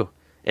issues too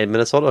in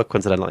Minnesota,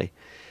 coincidentally.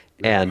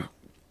 And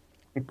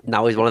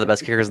now he's one of the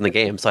best kickers in the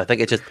game. So I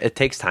think it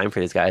takes time for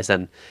these guys.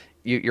 And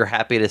you're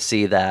happy to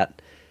see that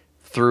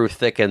through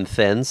thick and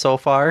thin so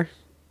far,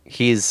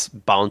 he's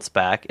bounced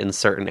back in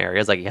certain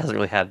areas. Like, he hasn't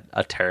really had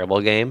a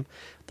terrible game.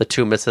 The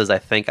two misses, I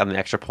think, on the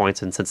extra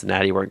points in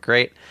Cincinnati weren't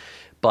great.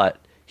 But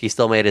he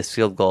still made his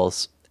field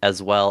goals,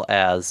 as well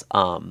as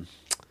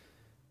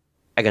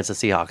against the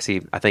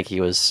Seahawks. I think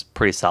he was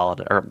pretty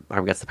solid. Or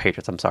against the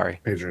Patriots, I'm sorry.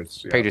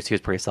 Patriots, he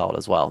was pretty solid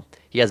as well.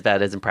 He has bad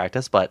days in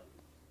practice, but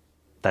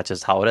that's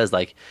just how it is.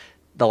 Like,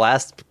 the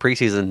last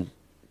preseason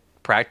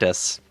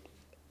practice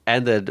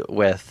ended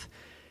with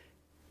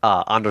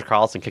Anders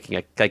Carlson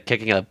kicking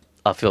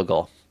a field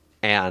goal.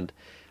 And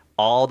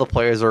all the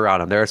players were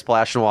around him. They were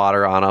splashing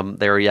water on him.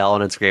 They were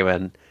yelling and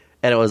screaming.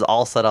 And it was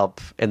all set up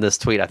in this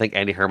tweet. I think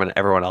Andy Herman and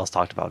everyone else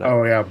talked about it.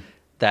 Oh, yeah.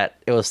 That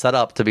it was set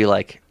up to be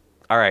like,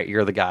 all right,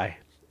 you're the guy.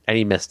 And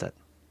he missed it.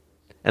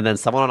 And then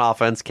someone on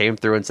offense came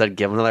through and said,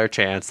 give him another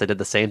chance. They did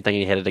the same thing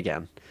and he hit it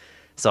again.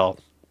 So,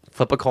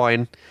 flip a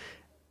coin.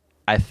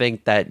 I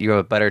think that you have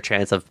a better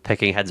chance of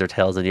picking heads or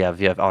tails than you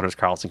have Anders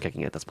Carlson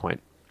kicking at this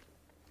point.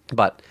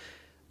 But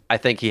I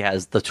think he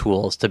has the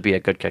tools to be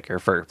a good kicker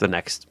for the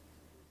next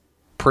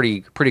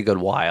pretty good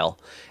while.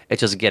 It's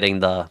just getting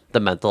the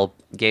mental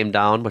game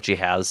down, which he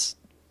has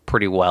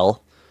pretty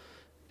well,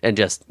 and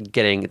just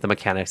getting the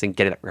mechanics and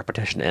getting that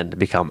repetition in to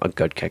become a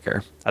good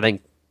kicker. I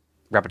think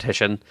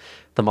repetition,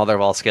 the mother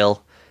of all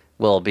skill,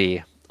 will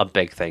be a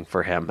big thing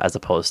for him, as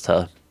opposed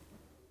to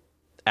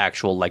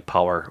actual leg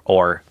power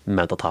or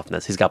mental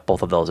toughness. He's got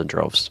both of those in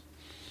droves.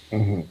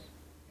 Mm-hmm.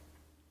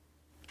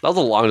 That was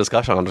a long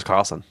discussion on Anders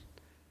Carlson.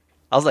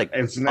 I was like,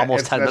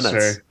 almost 10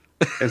 minutes.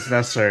 It's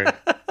necessary.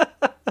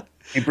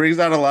 He brings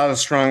out a lot of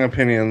strong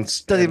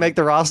opinions. Does he make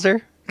the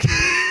roster?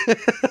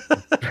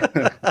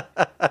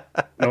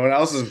 No one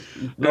else is.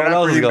 No They're one not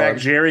else is bringing back going.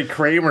 Jerry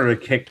Kramer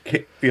to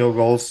kick field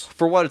goals.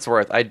 For what it's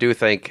worth, I do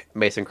think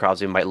Mason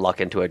Crosby might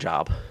luck into a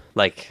job.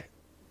 Like,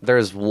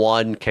 there's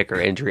one kicker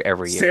injury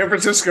every year. San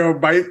Francisco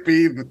might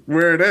be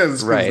where it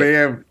is because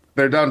Right.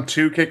 they're down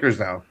 2 kickers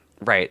now.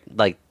 Right.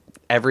 Like,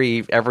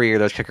 every year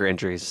there's kicker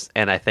injuries,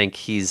 and I think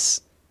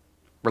he's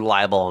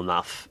reliable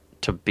enough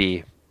to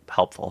be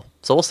helpful.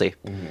 So we'll see.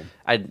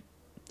 I'm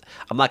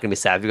not gonna be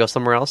sad if he goes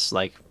somewhere else,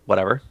 like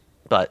whatever.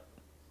 But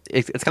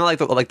it's kind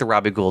of like the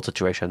Robbie Gould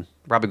situation.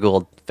 Robbie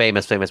Gould,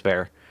 famous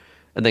Bear,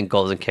 and then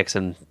goes and kicks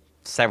in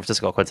San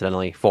Francisco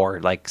coincidentally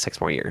for like 6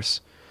 more years.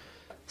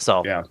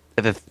 So Yeah.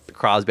 if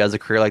Crosby has a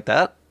career like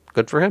that,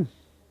 good for him.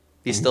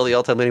 He's still the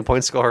all-time leading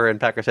point scorer in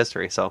Packers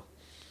history. So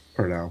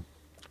For now.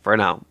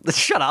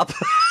 Shut up.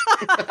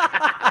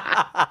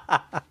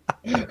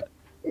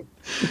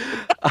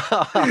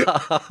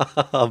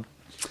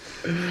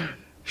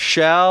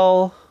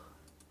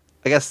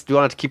 I guess, do you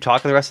want to keep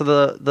talking the rest of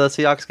the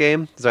Seahawks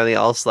game? Is there anything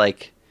else?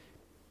 Like,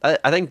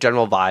 I think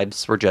general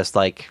vibes were just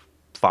like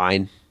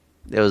fine.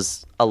 It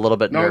was a little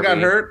bit No one got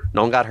nervy. hurt?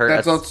 No one got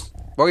hurt. That's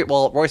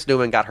Royce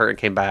Newman got hurt and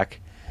came back.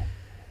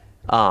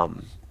 Tell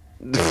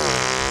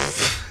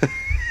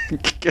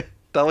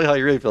me how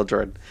you really feel,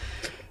 Jordan.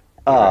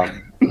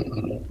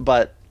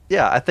 But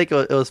yeah, I think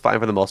it was fine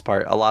for the most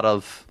part. A lot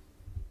of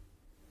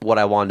what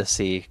I wanted to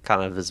see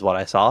kind of is what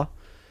I saw,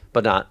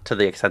 but not to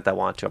the extent I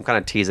want to. I'm kind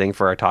of teasing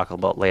for our talk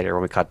about later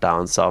when we cut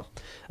down. So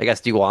I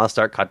guess, do you want to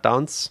start cut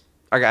downs?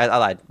 Okay, I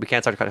lied. We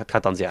can't start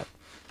cut downs yet.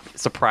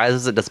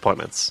 Surprises and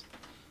disappointments,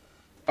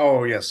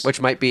 Oh, yes. which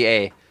might be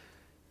a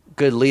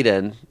good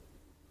lead-in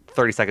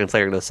 30 seconds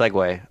later into the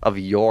segue of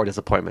your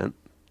disappointment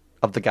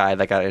of the guy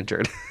that got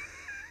injured.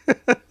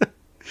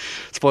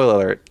 Spoiler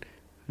alert.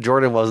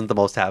 Jordan wasn't the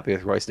most happy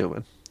with Royce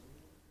Newman.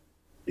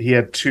 He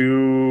had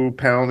 2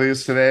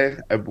 penalties today.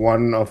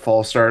 One a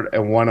false start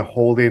and one a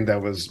holding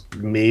that was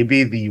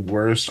maybe the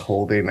worst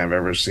holding I've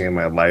ever seen in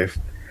my life.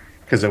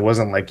 Because it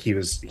wasn't like he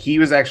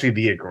was actually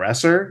the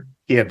aggressor.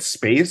 He had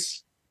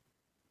space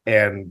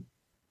and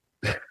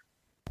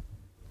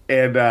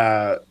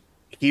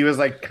he was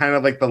like kind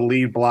of like the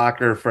lead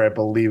blocker for, I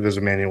believe, it was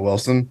Emmanuel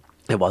Wilson.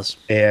 It was.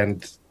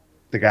 And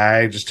the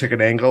guy just took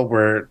an angle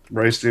where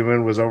Royce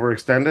Newman was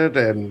overextended,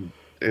 and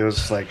it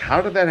was like,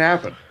 how did that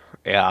happen?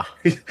 Yeah.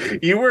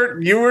 You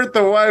weren't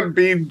the one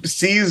being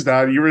seized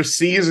on. You were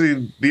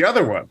seizing the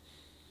other one.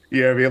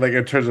 You know what I mean? Like,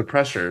 in terms of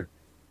pressure.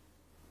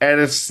 And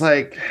it's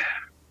like,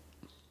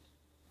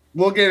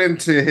 we'll get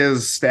into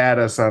his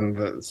status on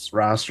this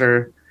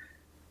roster,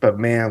 but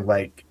man,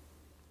 like,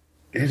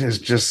 it is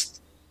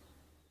just,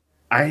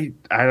 I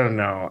don't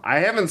know. I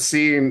haven't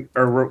seen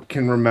or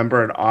can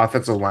remember an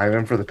offensive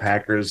lineman for the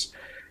Packers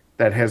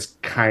that has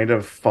kind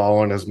of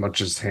fallen as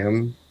much as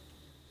him,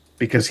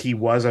 because he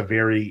was a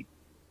very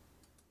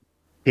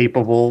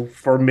capable,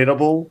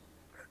 formidable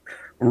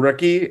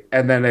rookie,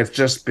 and then it's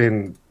just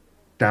been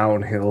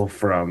downhill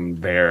from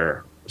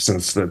there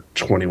since the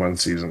 21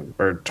 season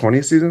or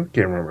 20 season.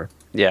 Can't remember.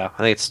 Yeah, I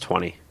think it's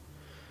 20.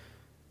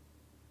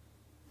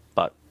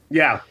 But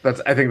Yeah,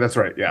 I think that's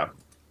right. Yeah.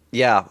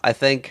 yeah, I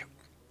think,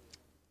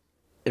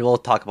 and we'll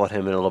talk about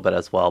him in a little bit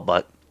as well,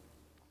 but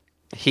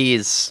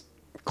he's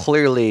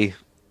clearly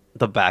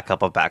the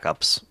backup of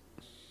backups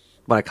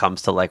when it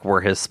comes to like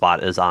where his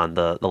spot is on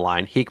the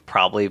line. He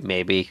probably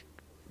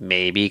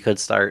maybe could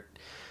start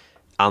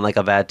on like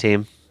a bad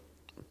team,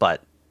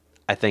 but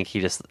I think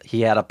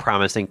he had a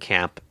promising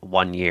camp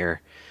 1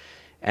 year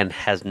and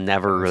has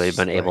never really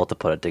been able to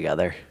put it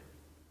together,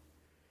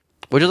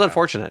 which is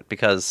unfortunate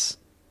because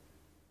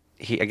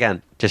he,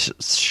 again,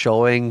 just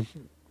showing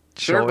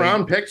 3rd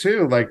round pick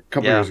too, like a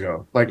couple years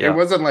ago. Like, Yeah. it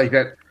wasn't like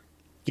that.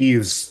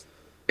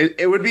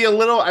 It would be a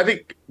little. I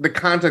think the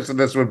context of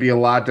this would be a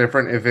lot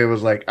different if it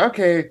was like,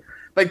 okay,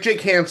 like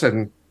Jake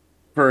Hansen,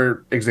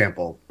 for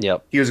example.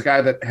 Yep. He was a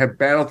guy that had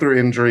battled through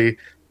injury,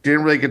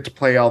 didn't really get to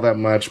play all that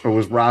much, but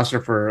was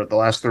rostered for the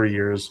last 3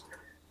 years.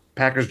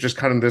 Packers just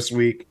cut him this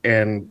week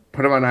and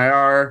put him on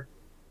IR.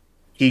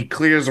 He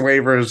clears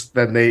waivers,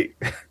 then they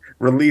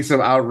release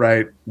him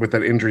outright with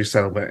an injury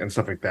settlement and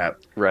stuff like that.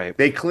 Right.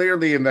 They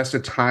clearly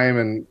invested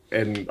time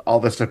and all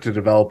this stuff to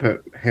develop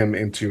him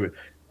into,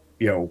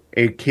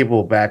 a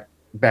capable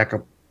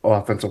backup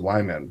offensive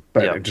lineman,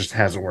 but Yep. it just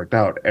hasn't worked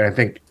out. And I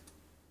think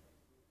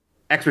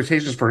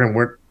expectations for him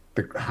weren't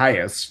the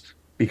highest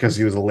because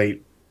he was a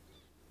late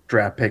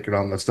draft pick and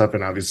all that stuff,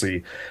 and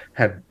obviously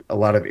had a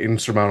lot of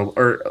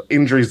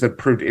injuries that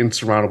proved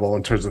insurmountable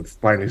in terms of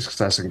finding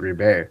success in Green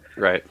Bay.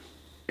 Right.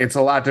 It's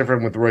a lot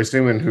different with Royce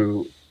Newman,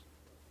 who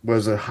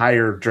was a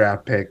higher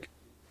draft pick,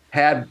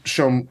 had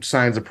shown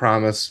signs of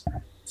promise,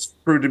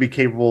 proved to be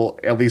capable,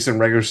 at least in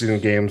regular season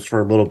games, for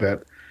a little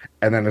bit.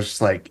 And then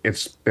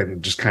it's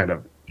been just kind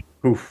of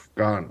poof,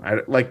 gone.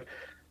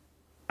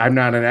 I'm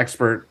not an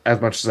expert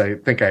as much as I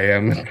think I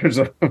am in terms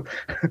of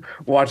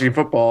watching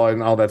football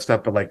and all that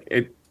stuff, but like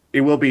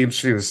it will be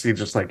interesting to see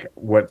just like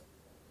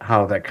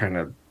how that kind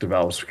of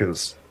develops,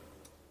 because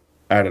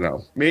I don't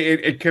know.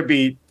 It could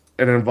be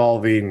an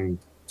involving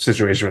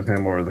situation with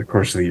him over the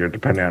course of the year,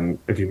 depending on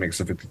if he makes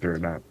the 53 or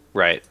not.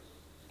 Right.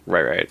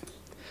 Right.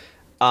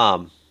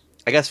 I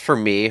guess for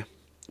me,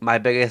 my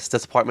biggest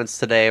disappointments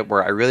today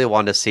were I really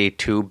wanted to see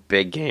two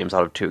big games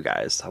out of two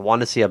guys. I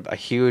wanted to see a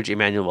huge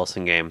Emmanuel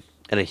Wilson game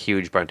and a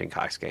huge Brenton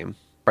Cox Jr.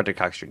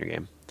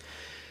 game.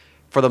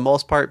 For the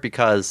most part,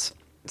 because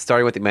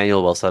starting with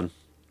Emmanuel Wilson,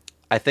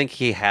 I think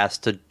he has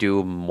to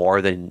do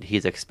more than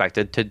he's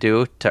expected to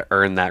do to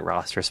earn that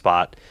roster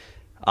spot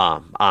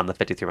on the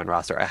 53-man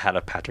roster ahead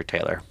of Patrick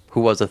Taylor,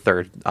 who was a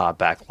third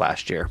back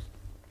last year.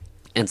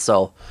 And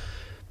so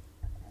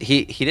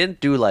he didn't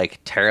do like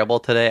terrible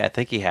today. I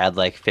think he had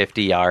like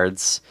 50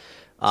 yards.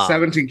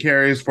 17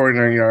 carries,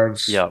 49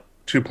 yards. Yep.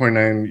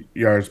 2.9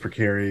 yards per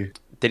carry.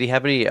 Did he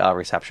have any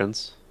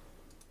receptions?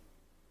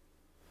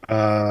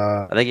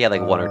 I think he had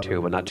like one or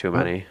two, but not too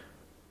many.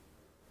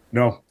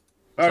 No.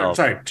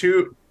 Sorry,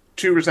 two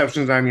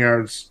receptions, 9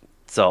 yards.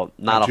 So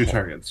not two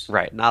targets.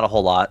 Right, not a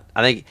whole lot.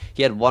 I think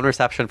he had one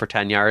reception for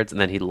 10 yards, and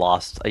then he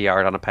lost a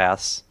yard on a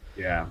pass.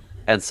 Yeah.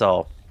 And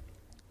so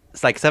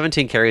it's like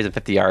 17 carries and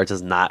 50 yards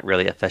is not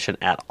really efficient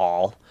at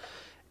all.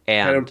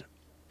 And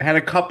had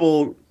a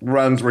couple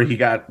runs where he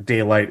got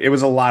daylight. It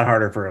was a lot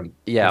harder for him.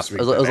 Yeah, it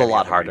was a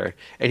lot harder.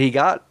 And he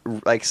got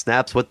like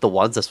snaps with the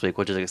ones this week,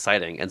 which is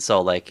exciting. And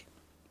so like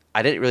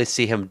I didn't really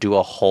see him do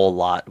a whole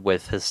lot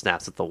with his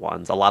snaps at the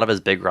ones. A lot of his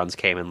big runs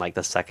came in like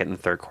the second and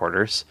third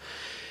quarters,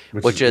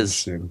 which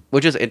is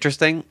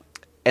interesting.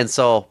 And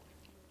so,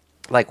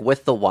 like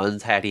with the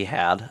ones, had he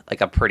had like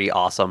a pretty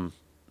awesome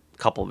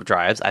couple of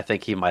drives, I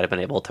think he might have been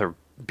able to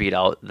beat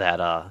out that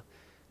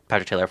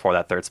Patrick Taylor for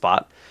that third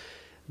spot.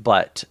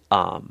 But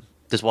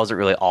this wasn't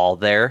really all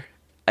there.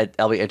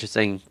 It'll be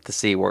interesting to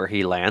see where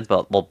he lands.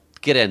 But we'll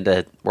get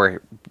into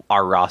where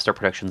our roster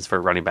predictions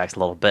for running backs a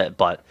little bit.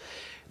 But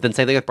then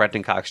same thing with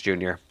Brenton Cox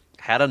Jr.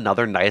 Had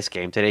another nice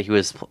game today. He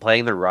was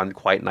playing the run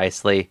quite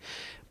nicely,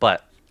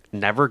 but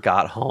never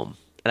got home.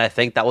 And I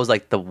think that was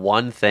like the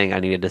one thing I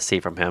needed to see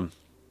from him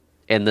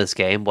in this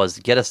game was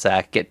get a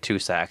sack, get 2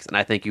 sacks. And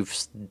I think you've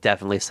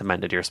definitely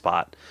cemented your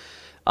spot.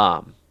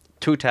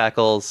 2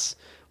 tackles,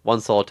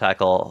 1 solo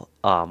tackle,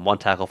 1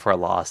 tackle for a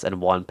loss,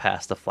 and 1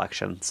 pass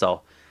deflection.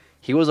 So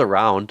he was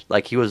around.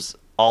 Like he was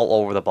all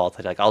over the ball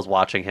today. Like I was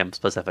watching him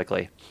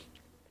specifically.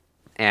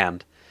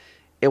 And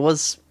it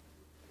was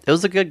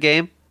a good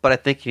game, but I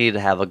think he needed to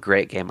have a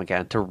great game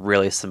again to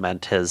really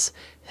cement his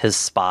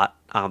spot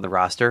on the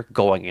roster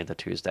going into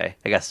Tuesday.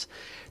 I guess,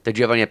 did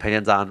you have any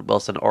opinions on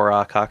Wilson or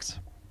Cox?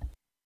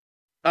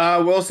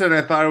 Wilson,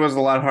 I thought it was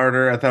a lot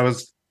harder. I thought it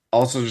was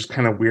also just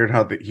kind of weird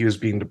how he was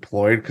being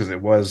deployed because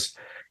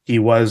he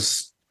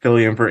was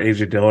filling in for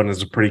AJ Dillon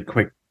as a pretty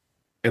quick.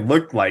 It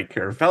looked like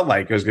or felt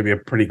like it was going to be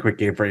a pretty quick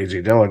game for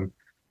AJ Dillon.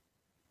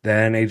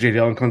 Then AJ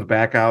Dillon comes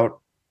back out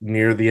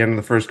near the end of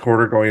the first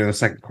quarter, going into the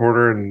second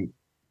quarter, and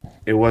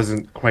it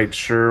wasn't quite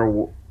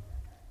sure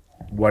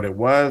what it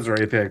was or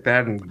anything like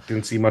that, and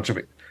didn't see much of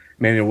it.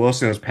 Emmanuel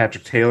Wilson was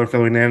Patrick Taylor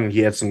filling in, and he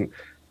had some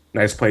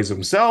nice plays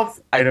himself.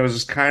 And it was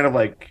just kind of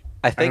like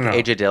I think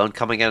AJ Dillon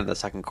coming in the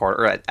second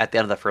quarter, or at the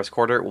end of the first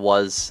quarter,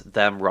 was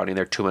them running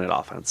their 2-minute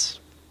offense.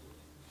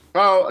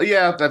 Oh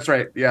yeah, that's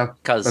right. Yeah,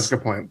 that's a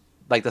good point.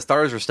 Like the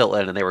starters were still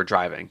in and they were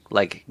driving.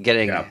 Like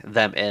getting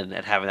them in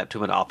and having that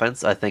 2-minute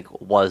offense, I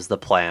think was the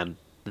plan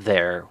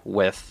there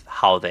with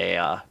how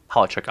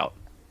it shook out.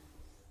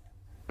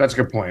 That's a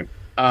good point.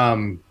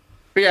 But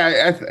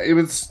yeah, it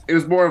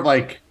was more of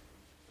like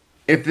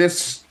if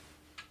this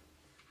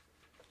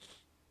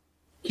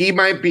he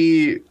might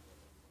be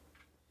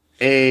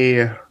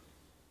a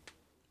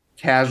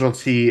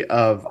casualty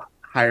of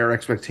higher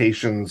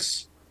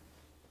expectations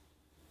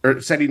or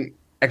setting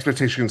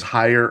expectations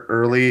higher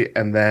early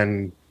and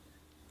then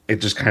it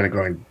just kind of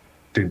going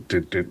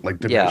like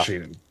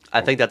diminishing. Yeah,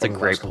 I think that's a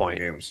great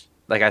point.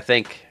 Like I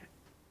think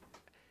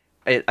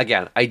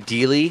again,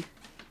 ideally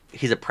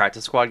he's a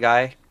practice squad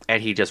guy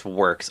and he just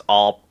works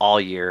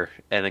all year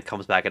and then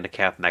comes back into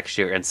camp next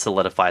year and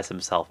solidifies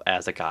himself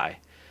as a guy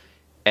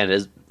and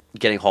is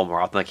getting home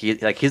more often. Like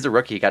he's a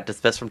rookie. He got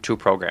dismissed from 2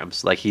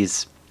 programs. Like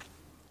he's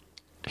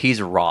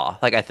raw.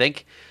 Like I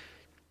think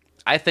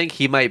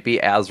he might be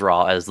as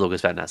raw as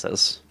Lucas Van Ness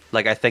is.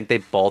 Like I think they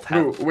both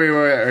have. Wait.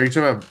 Are you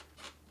talking about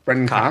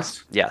Brenton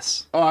Cox?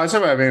 Yes. Oh, I was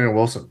talking about Emmanuel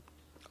Wilson.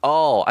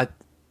 Oh,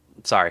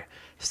 sorry.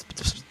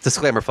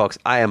 Disclaimer, folks.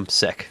 I am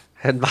sick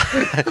and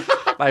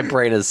my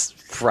brain is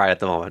fried at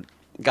the moment.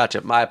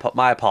 Gotcha. My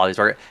apologies.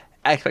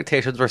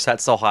 Expectations were set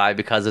so high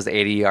because his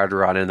 80-yard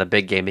run in the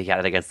big game he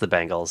had against the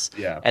Bengals.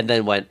 Yeah. And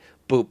then went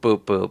boop,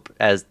 boop, boop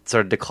as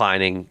sort of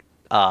declining,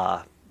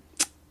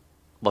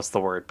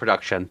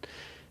 production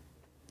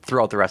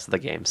throughout the rest of the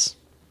games.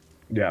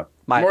 Yeah.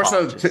 More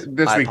so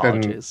this week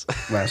than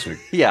last week.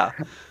 Yeah.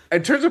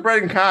 In terms of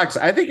Brenton Cox,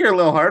 I think you're a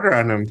little harder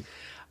on him.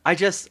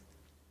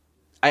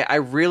 I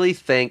really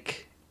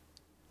think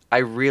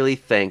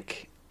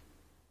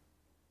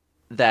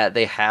that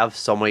they have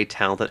so many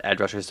talented edge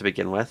rushers to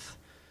begin with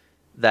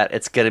that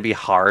it's going to be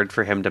hard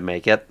for him to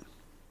make it.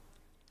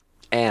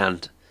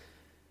 And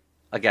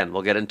again,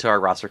 we'll get into our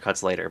roster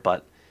cuts later,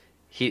 but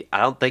I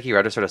don't think he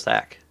registered a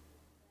sack.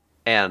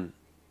 And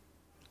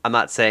I'm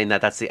not saying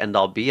that that's the end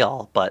all be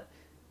all, but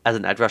as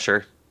an edge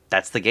rusher,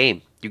 that's the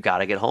game. You got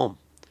to get home.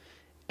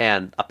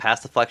 And a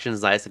pass deflection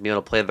is nice, and being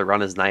able to play the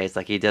run is nice.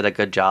 Like, he did a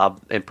good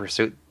job in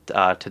pursuit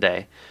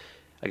today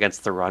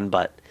against the run,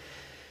 but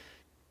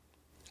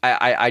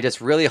I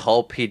just really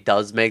hope he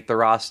does make the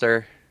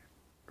roster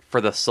for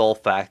the sole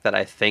fact that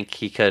I think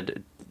he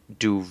could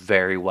do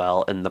very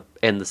well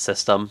in the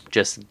system,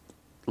 just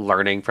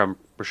learning from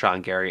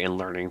Rashawn Gary and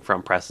learning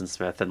from Preston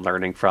Smith and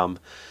learning from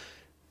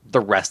the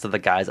rest of the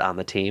guys on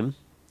the team,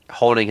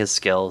 honing his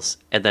skills,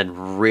 and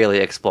then really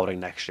exploding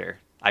next year.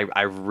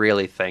 I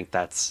really think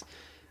that's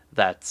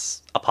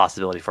a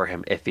possibility for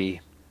him if he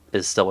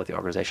is still with the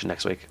organization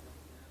next week.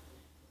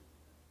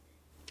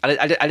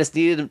 I just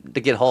needed him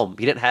to get home.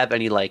 He didn't have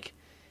any like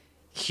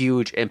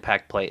huge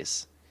impact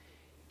plays.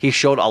 He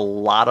showed a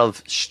lot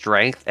of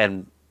strength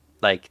and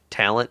like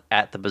talent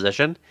at the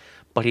position,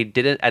 but he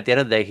didn't. At the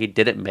end of the day, he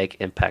didn't make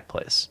impact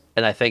plays,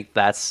 and I think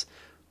that's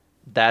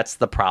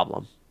the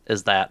problem.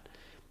 Is that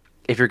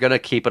if you're going to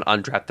keep an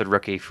undrafted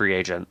rookie free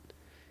agent,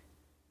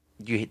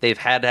 they've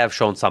had to have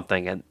shown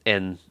something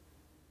in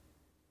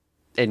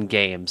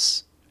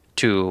games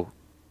to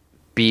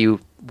be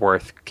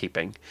worth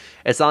keeping.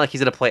 It's not like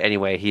he's going to play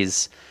anyway.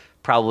 He's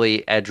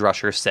probably edge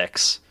rusher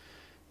 6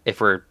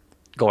 if we're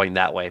going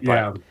that way.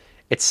 But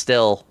it's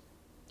still,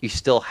 you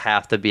still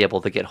have to be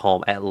able to get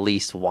home at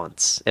least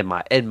once, in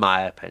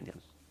my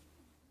opinion.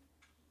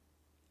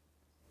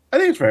 I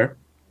think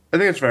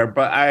it's fair.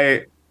 But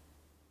I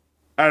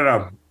don't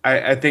know.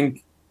 I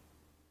think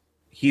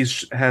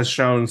has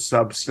shown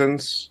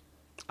substance.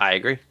 I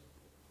agree.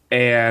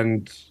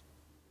 And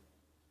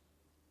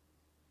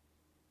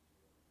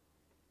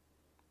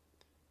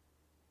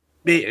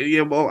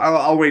well,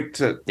 I'll wait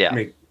to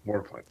make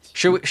more points.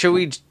 Should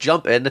we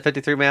jump into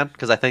 53 man?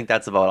 Because I think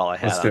that's about all I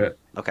had. Let's do it.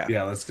 Okay.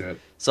 Yeah, let's do it.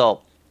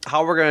 So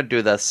how we're gonna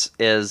do this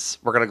is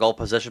we're gonna go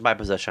position by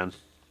position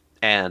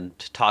and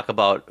talk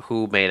about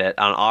who made it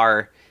on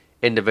our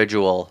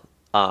individual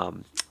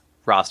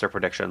roster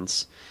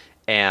predictions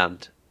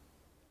and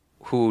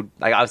who,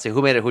 like, obviously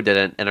who made it, who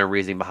didn't, and a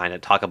reasoning behind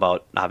it. Talk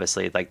about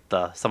obviously like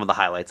some of the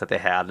highlights that they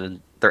had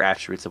and their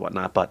attributes and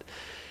whatnot. But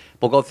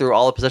we'll go through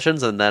all the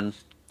positions, and then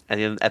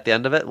at the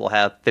end of it, we'll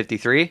have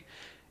 53,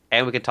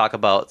 and we can talk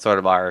about sort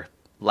of our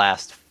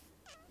last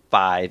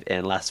 5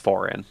 and last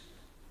 4 in,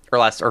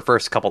 or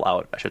first couple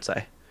out, I should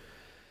say.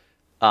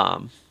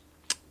 Let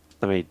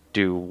me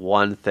do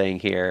one thing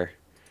here.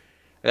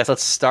 I guess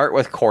let's start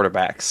with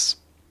quarterbacks.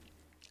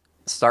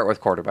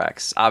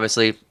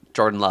 Obviously,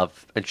 Jordan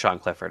Love and Sean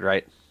Clifford,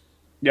 right?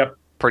 Yep.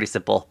 Pretty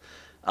simple.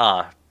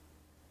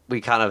 We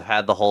kind of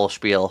had the whole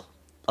spiel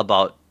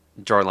about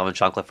Jordan Love and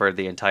Sean Clifford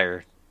the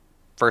entire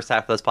first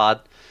half of this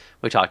pod.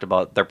 We talked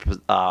about their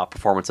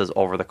performances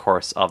over the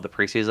course of the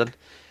preseason.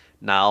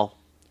 Now,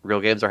 real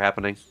games are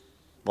happening.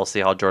 We'll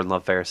see how Jordan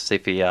Love fares, see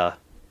if he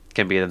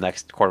can be the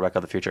next quarterback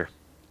of the future.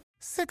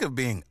 Sick of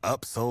being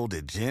upsold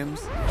at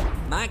gyms?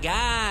 My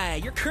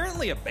guy, you're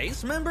currently a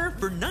base member?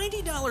 For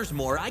 $90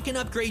 more, I can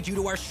upgrade you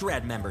to our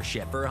Shred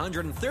membership. For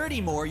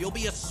 $130 more, you'll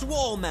be a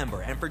Swole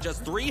member. And for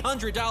just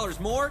 $300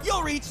 more,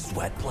 you'll reach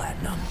Sweat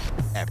Platinum.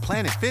 At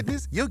Planet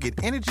Fitness, you'll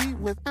get energy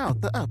without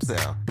the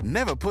upsell.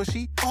 Never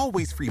pushy,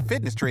 always free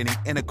fitness training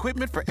and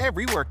equipment for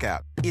every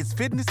workout. It's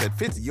fitness that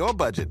fits your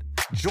budget.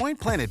 Join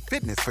Planet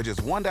Fitness for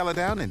just $1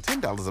 down and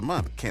 $10 a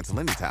month. Cancel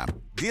anytime.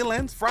 Deal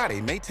ends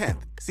Friday, May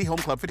 10th. See Home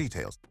Club for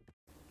details.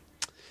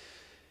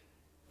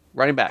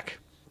 Running back.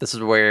 This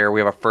is where we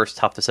have our first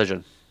tough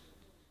decision.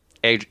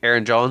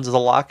 Aaron Jones is a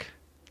lock.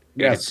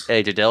 Yes.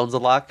 AJ Dillon's a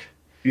lock.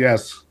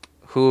 Yes.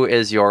 Who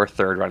is your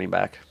third running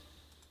back?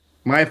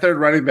 My third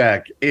running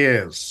back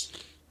is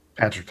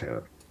Patrick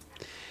Taylor.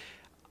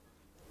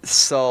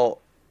 So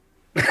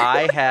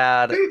I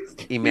had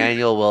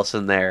Emmanuel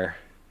Wilson there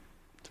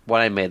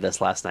when I made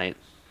this last night.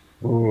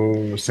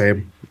 Oh,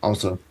 same.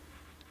 Also.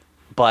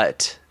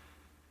 But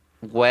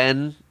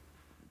when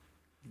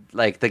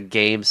the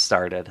game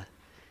started,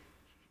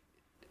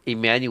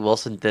 Emmanuel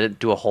Wilson didn't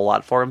do a whole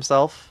lot for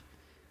himself,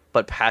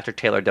 but Patrick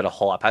Taylor did a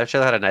whole lot. Patrick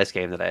Taylor had a nice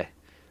game today.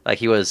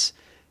 He was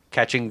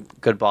catching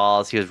good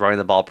balls. He was running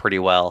the ball pretty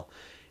well.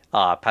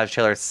 Patrick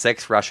Taylor,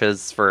 6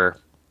 rushes for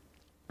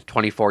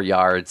 24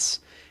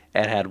 yards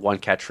and had 1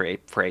 catch for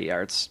 8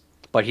 yards.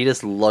 But he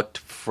just looked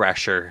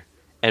fresher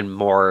and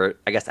more,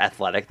 I guess,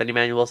 athletic than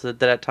Emmanuel Wilson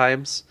did at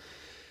times.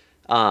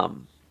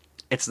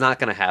 It's not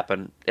going to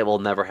happen. It will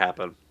never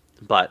happen.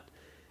 But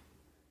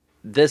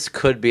this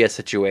could be a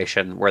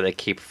situation where they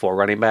keep 4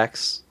 running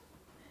backs.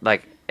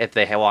 If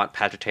they want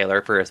Patrick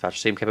Taylor for his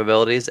special team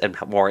capabilities and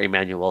more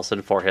Emmanuel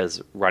Wilson for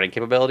his running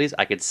capabilities,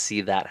 I could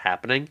see that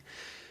happening.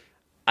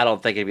 I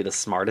don't think it'd be the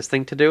smartest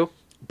thing to do,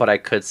 but I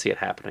could see it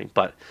happening.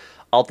 But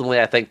ultimately,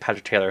 I think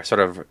Patrick Taylor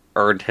sort of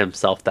earned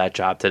himself that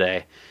job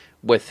today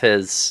with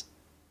his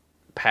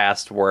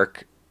past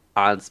work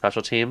on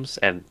special teams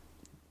and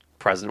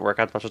present work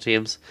on special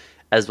teams,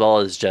 as well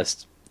as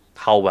just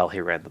how well he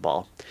ran the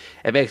ball.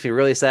 It makes me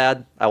really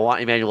sad. I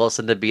want Emmanuel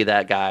Wilson to be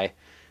that guy,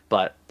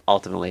 but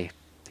ultimately,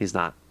 he's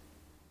not.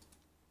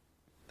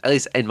 At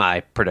least in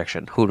my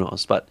prediction. Who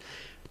knows? But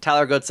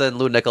Tyler Goodson,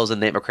 Lou Nichols, and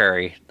Nate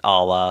McCrary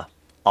all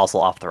also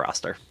off the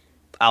roster.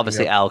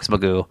 Obviously, Alex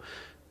Magoo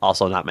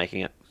also not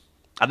making it.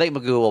 I think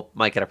Magoo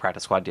might get a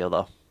practice squad deal,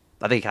 though.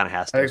 I think he kind of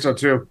has to. I think so,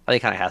 too. I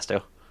think he kind of has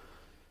to.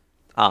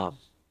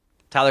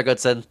 Tyler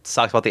Goodson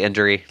talks about the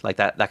injury. Like,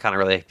 that kind of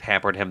really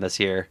hampered him this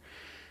year.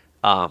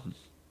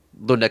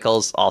 Lou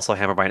Nichols also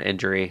hammered by an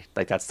injury.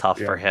 Like, that's tough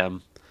for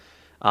him.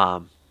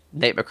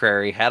 Nate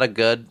McCrary had a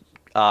good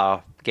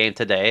game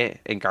today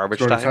in garbage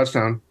time. Scored a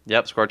touchdown.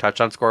 Yep, scored a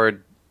touchdown.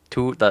 Scored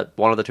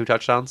one of the 2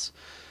 touchdowns.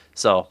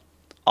 So,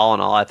 all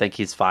in all, I think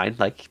he's fine.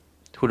 Like,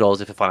 who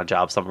knows if he'll find a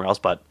job somewhere else,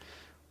 but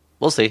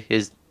we'll see.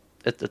 It's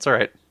all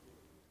right.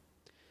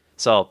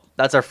 So,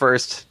 that's our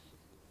first...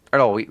 Or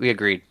no, we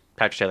agreed.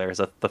 Patrick Taylor is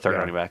the third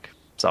running back.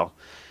 So,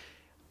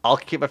 I'll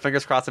keep my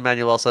fingers crossed on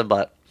Emmanuel Wilson,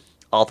 but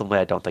ultimately,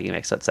 I don't think he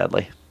makes it,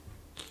 sadly.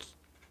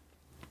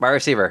 My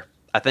receiver,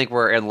 I think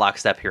we're in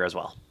lockstep here as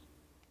well.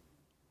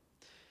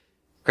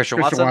 Christian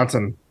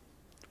Watson,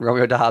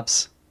 Romeo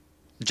Dobbs,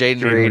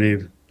 Jaden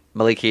Reed,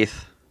 Malik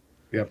Heath,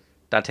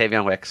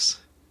 Dontavion Wicks,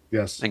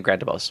 and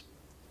Grant DuBose.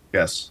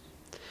 Yes.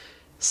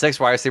 6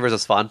 wide receivers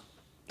is fun.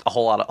 A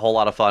whole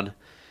lot of fun.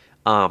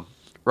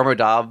 Romeo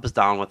Dobbs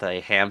down with a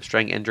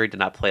hamstring injury, did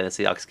not play in the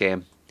Seahawks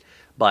game.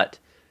 But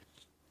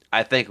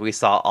I think we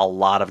saw a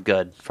lot of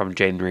good from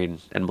Jaden Reed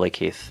and Malik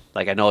Heath.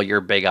 Like, I know you're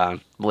big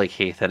on Malik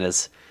Heath and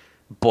his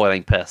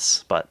boiling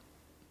piss, but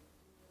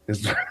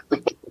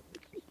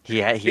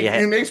he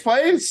makes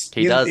plays.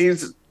 He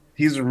does.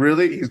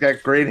 He's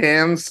got great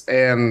hands,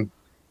 and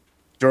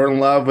Jordan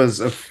Love was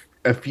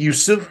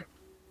effusive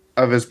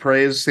of his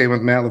praise. Same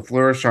with Matt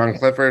LaFleur, Sean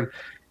Clifford.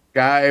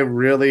 Guy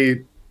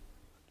really,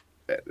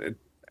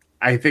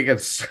 I think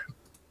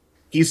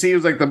he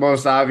seems like the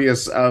most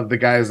obvious of the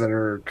guys that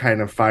are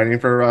kind of fighting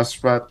for a roster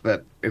spot,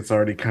 that it's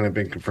already kind of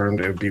been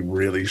confirmed. It would be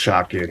really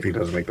shocking if he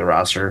doesn't make the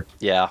roster.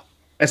 Yeah.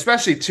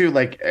 Especially, too,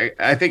 like,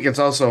 I think it's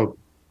also,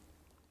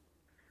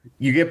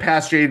 you get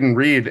past Jaden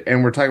Reed,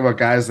 and we're talking about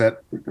guys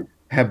that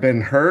have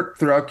been hurt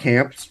throughout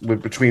camps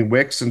between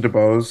Wicks and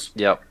DuBose.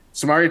 Yep.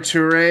 Samori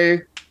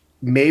Toure,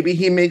 maybe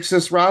he makes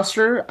this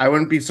roster. I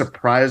wouldn't be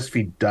surprised if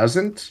he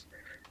doesn't.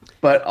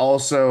 But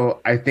also,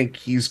 I think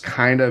he's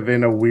kind of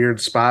in a weird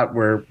spot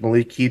where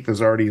Malik Heath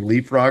has already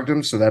leapfrogged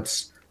him. So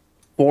that's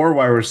 4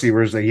 wide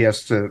receivers that he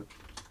has to,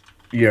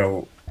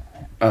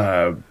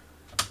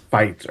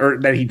 fight, or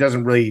that he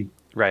doesn't really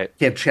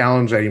can't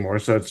challenge anymore.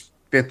 So it's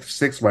 5th,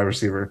 6th wide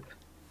receiver.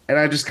 And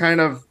I just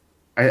kind of,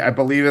 I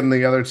believe in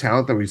the other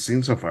talent that we've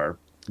seen so far,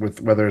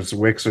 with whether it's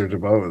Wicks or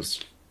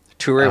DuBose.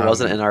 Toure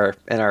wasn't in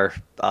our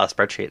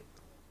spreadsheet.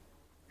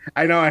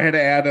 I know I had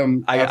to add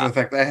him. The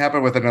fact that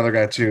happened with another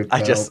guy too.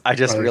 I just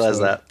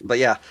realized that. But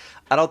yeah,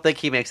 I don't think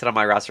he makes it on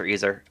my roster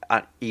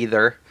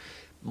either.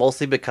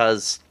 Mostly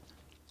because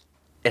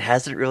it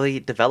hasn't really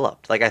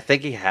developed. Like, I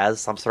think he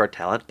has some sort of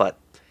talent, but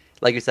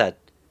like you said,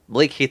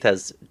 Malik Heath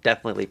has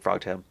definitely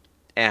leapfrogged him,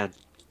 and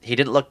he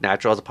didn't look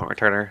natural as a punt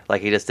returner.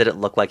 Like, he just didn't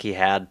look like he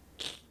had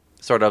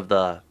sort of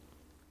the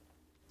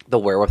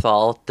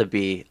wherewithal to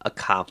be a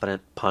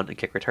confident punt and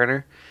kick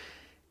returner.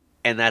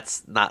 And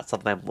that's not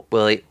something I'm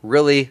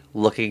really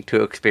looking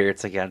to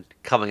experience again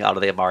coming out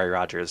of the Amari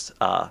Rodgers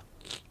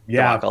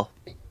debacle.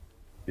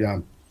 Yeah.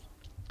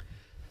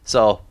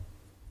 So,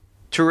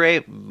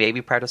 Toure,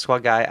 maybe practice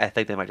squad guy. I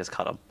think they might just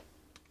cut him.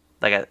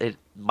 Like,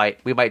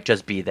 we might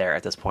just be there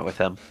at this point with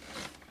him.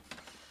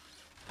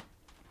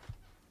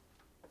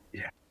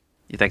 Yeah.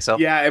 You think so?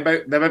 Yeah,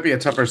 that might be a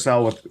tougher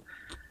sell.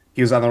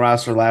 He was on the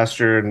roster last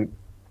year and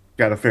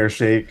got a fair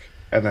shake,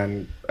 and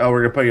then,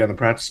 we're going to put you on the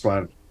practice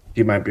squad.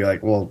 He might be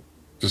like, well,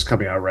 just cut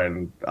me out right,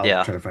 and I'll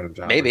try to find a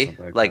job. Maybe.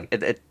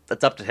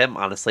 It's up to him,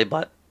 honestly,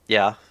 but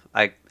yeah,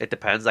 it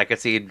depends. I could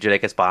see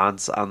Jadakiss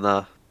Bonds on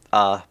the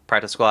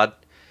practice squad.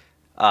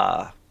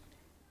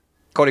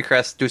 Cody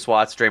Chris, Deuce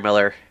Watts, Dre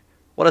Miller.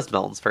 What is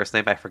Melton's first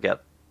name? I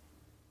forget.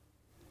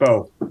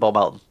 Bo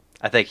Melton.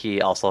 I think he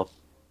also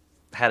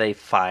had a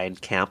fine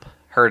camp.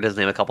 Heard his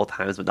name a couple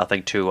times, but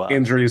nothing too...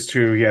 Injuries,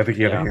 too. Yeah, I think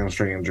he had a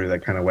hamstring injury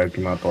that kind of wiped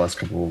him out the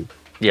last week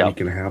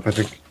and a half, I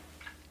think.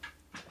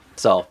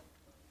 So,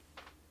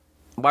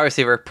 wide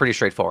receiver, pretty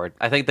straightforward.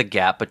 I think the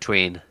gap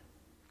between...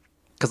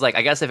 Because,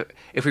 I guess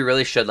if we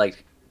really should,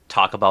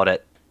 talk about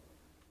it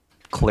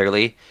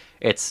clearly,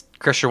 it's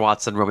Christian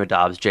Watson, Romeo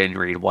Dobbs, Jaden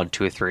Reed, 1,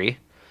 2, 3.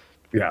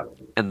 Yeah.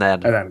 And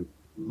then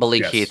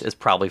Malik Heath is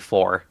probably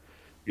 4.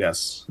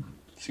 Yes.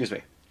 Excuse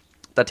me.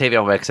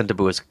 Dontavion Wicks and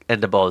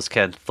DuBose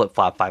can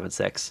flip-flop 5 and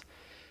 6.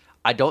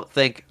 I don't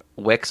think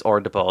Wicks or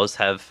DuBose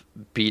have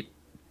beat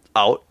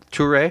out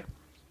Toure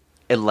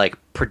in,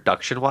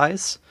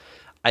 production-wise.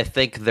 I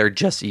think they're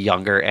just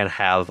younger and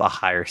have a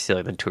higher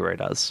ceiling than Toure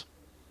does.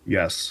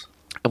 Yes.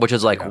 Which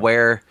is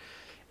where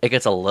it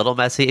gets a little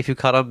messy if you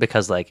cut them,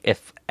 because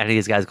if any of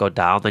these guys go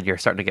down, then you're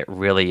starting to get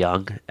really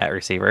young at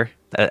receiver.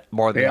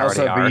 More than they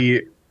already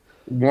are.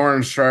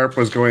 Warren Sharp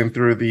was going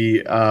through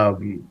the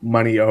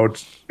money owed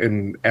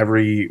in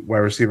every wide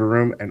receiver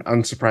room, and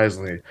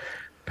unsurprisingly,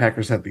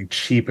 Packers had the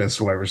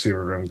cheapest wide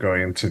receiver room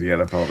going into the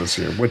NFL this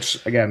year,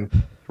 which, again...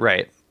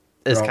 Right.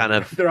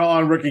 They're all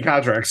on rookie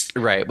contracts.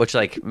 Right, which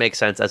makes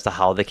sense as to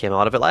how they came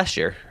out of it last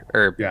year,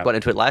 or went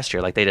into it last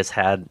year. They just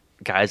had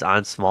guys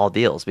on small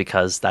deals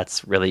because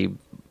that's really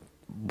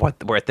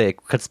where they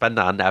could spend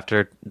on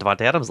after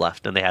Devontae Adams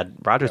left and they had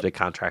Rodgers' big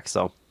contract.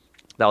 So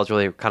that was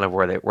really kind of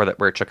where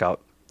it shook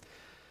out.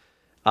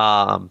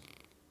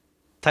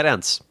 Tight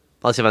ends.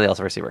 Let's see if anything else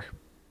a receiver.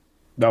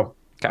 No,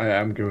 okay.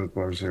 I'm good with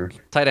wide receiver.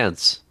 Tight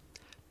ends.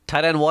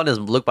 Tight end 1 is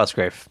Luke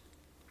Musgrave.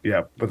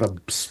 Yeah, with a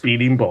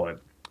speeding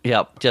bullet.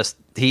 Yep,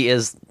 he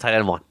is tight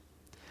end 1.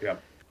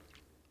 Yep.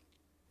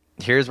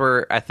 Here's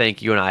where I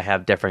think you and I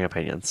have differing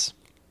opinions.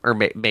 Or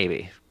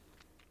maybe.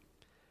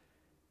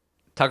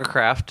 Tucker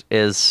Kraft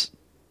is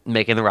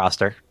making the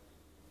roster.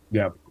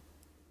 Yep.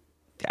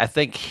 I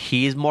think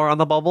he's more on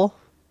the bubble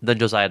than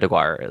Josiah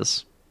DeGuara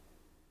is.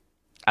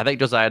 I think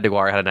Josiah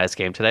DeGuara had a nice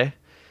game today.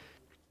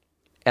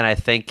 And I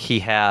think he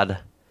had...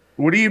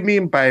 What do you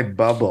mean by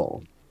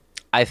bubble?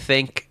 I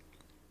think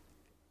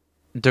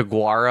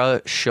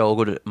DeGuara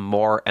showed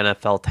more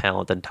NFL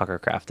talent than Tucker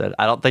Kraft did.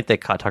 I don't think they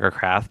cut Tucker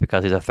Kraft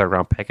because he's a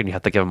third-round pick and you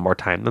have to give him more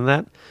time than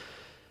that,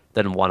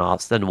 than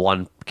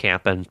one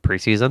camp and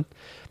preseason.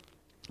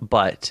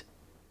 But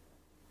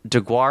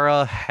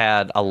DeGuara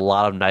had a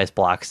lot of nice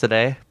blocks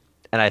today,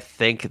 and I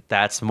think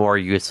that's more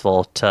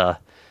useful to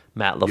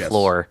Matt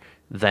LaFleur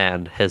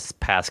than his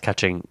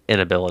pass-catching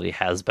inability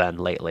has been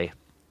lately.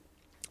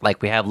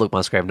 Like, we have Luke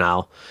Musgrave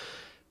now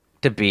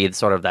to be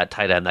sort of that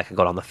tight end that can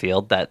go down the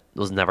field. That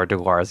was never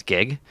DeGuara's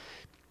gig.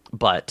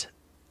 But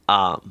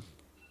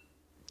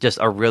just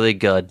a really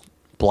good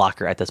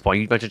blocker at this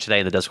point. You mentioned today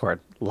in the Discord,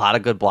 a lot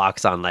of good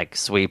blocks on like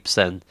sweeps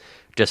and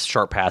just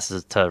short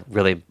passes to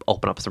really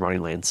open up some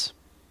running lanes.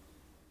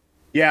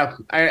 Yeah,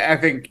 I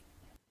think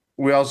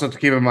we also have to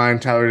keep in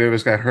mind Tyler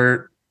Davis got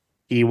hurt.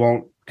 He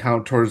won't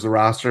count towards the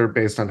roster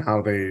based on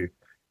how they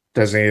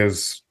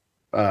designate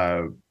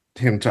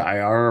him to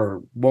IR,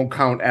 or won't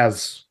count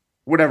as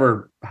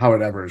how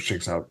it ever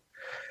shakes out.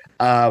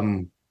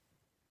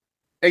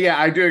 Yeah,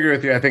 I do agree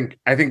with you. I think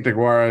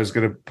DeGuara is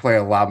going to play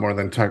a lot more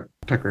than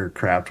Tucker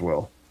Kraft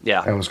will.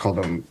 Yeah, I almost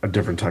called him a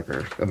different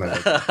Tucker. And then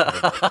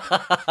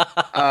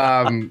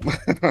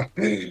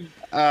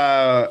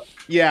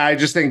yeah, I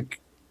just think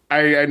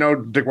I know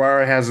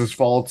DeGuara has his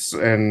faults,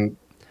 and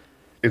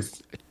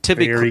it's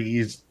very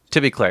easy.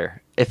 To be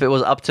clear, if it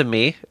was up to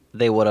me,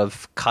 they would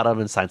have cut him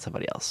and signed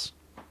somebody else.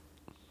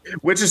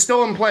 Which is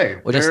still in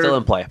play.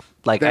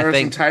 Like, there I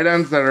think some tight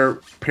ends that are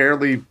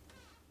apparently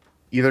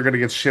either going to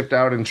get shipped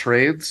out in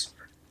trades,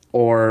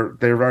 or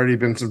there have already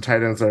been some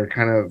tight ends that are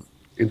kind of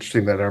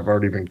interesting that have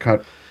already been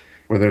cut.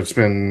 Whether it's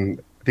been,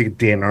 I think,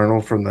 Dan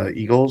Arnold from the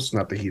Eagles.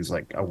 Not that he's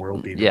like a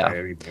world beater by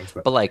any means,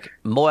 but like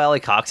Mo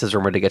Alley Cox is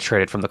rumored to get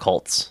traded from the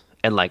Colts,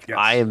 and like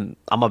I'm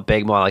a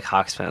big Mo Alley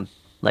Cox fan.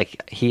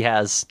 Like, he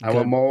has, I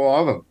want Mo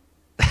all of them.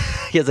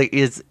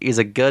 he's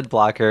a good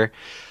blocker,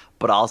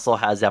 but also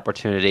has the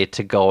opportunity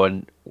to go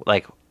and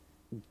like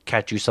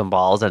catch you some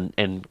balls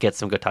and get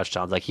some good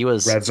touchdowns. Like, he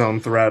was red zone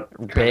threat,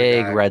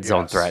 big red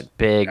zone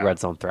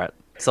threat.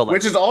 So like,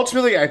 which is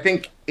ultimately, I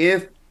think,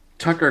 if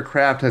Tucker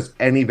Kraft has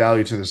any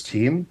value to this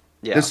team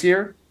this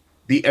year,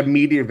 the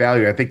immediate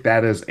value, I think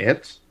that is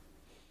it.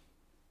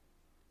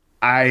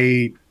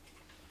 I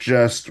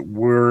just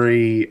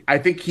worry. I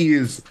think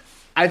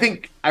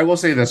I will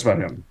say this about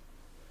him.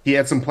 He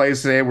had some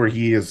plays today where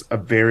he is a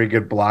very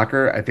good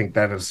blocker. I think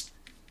that is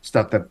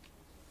stuff that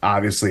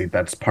obviously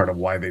that's part of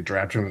why they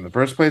drafted him in the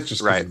first place,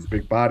 just because of his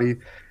big body,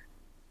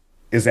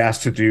 is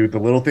asked to do the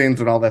little things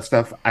and all that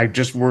stuff. I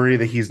just worry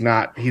that he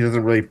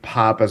doesn't really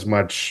pop as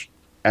much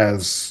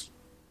as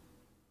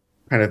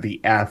kind of the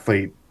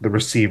athlete, the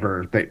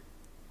receiver that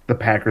the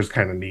Packers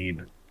kind of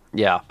need.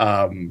 Yeah.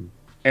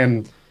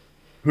 And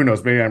who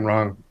knows, maybe I'm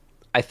wrong.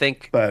 I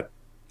think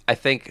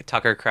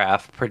Tucker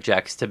Kraft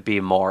projects to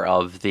be more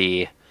of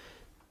the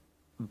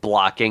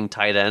blocking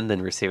tight end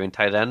than receiving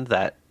tight end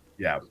that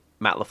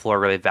Matt LaFleur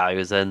really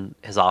values in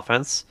his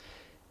offense,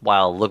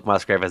 while Luke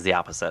Musgrave is the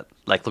opposite.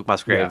 Like, Luke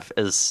Musgrave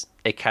is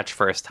a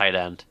catch-first tight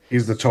end.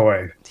 He's the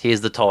toy.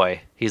 He's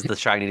the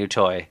shiny new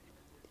toy.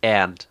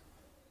 And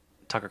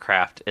Tucker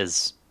Kraft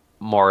is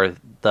more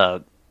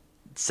the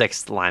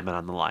sixth lineman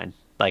on the line.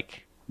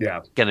 Like,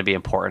 going to be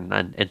important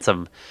in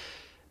some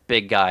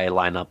big guy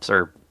lineups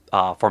or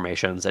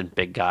formations and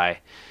big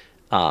guy,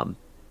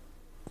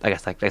 I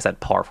guess, like I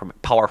said,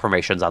 power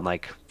formations on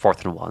like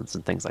 4th and 1s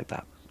and things like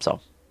that. So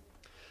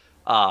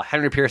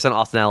Henry Pearson,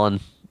 Austin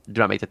Allen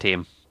do not make the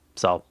team.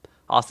 So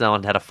Austin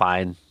Allen had a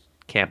fine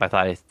camp. I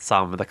thought I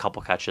saw him with a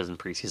couple catches in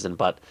preseason,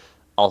 but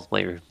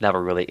ultimately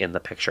never really in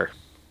the picture.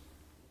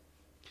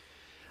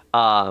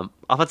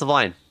 Offensive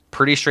line,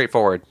 pretty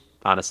straightforward,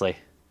 honestly,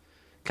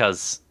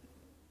 because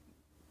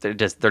they're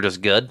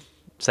just good.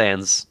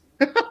 Sans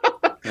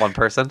one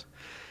person.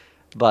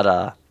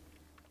 But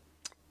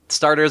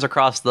starters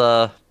across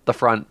the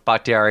front,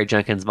 Bakhtiari,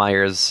 Jenkins,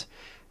 Myers,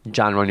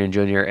 John Runyon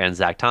Jr., and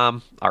Zach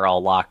Tom are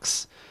all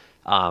locks.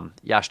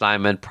 Yash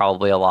Nyman,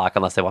 probably a lock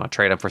unless they want to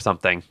trade him for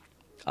something.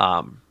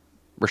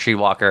 Rasheed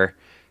Walker,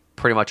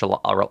 pretty much a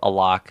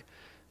lock.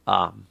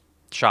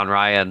 Sean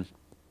Ryan,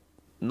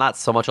 not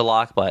so much a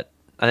lock, but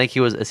I think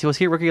was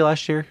he a rookie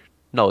last year?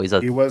 No, is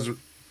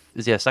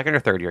he a second or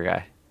third year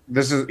guy?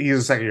 he's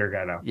a second-year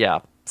guy now. Yeah.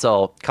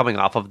 So coming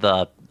off of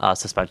the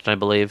suspension, I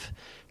believe,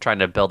 trying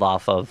to build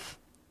off of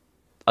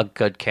a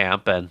good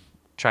camp and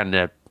trying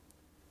to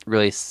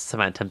really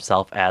cement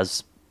himself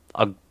as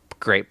a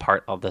great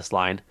part of this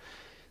line.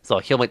 So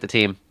he'll make the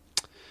team.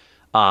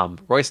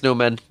 Royce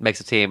Newman makes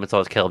the team, and so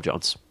does Caleb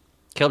Jones.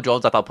 Caleb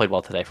Jones, I thought, played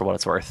well today for what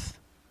it's worth.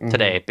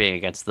 Today, being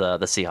against the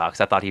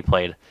Seahawks, I thought he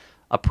played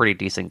a pretty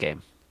decent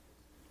game.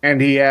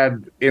 And he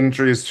had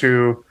injuries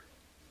too.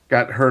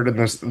 Got hurt in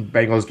this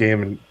Bengals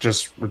game and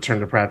just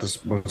returned to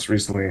practice most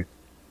recently.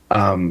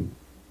 And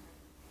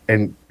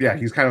yeah,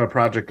 he's kind of a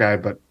project guy,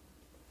 but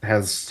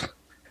has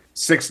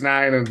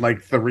 6'9" and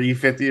like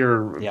 350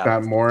 or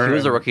not more. He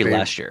was a rookie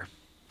last year.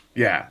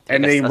 Yeah,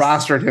 and they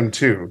rostered him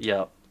too.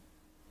 Yep.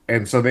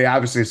 And so they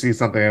obviously see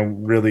something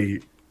and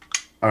really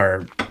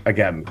are,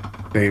 again,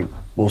 they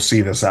will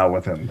see this out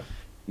with him.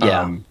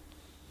 Yeah.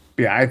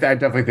 Yeah, I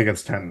definitely think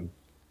it's 10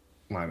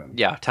 linemen.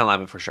 Yeah, 10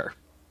 linemen for sure.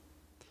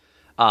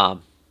 I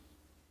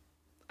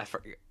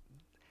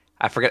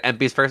forget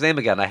MP's first name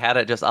again. I had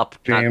it just up.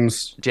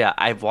 James.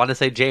 I want to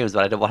say James,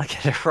 but I didn't want to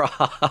get it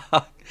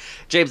wrong.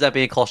 James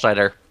Empey and Cole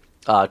Schneider,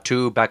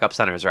 2 backup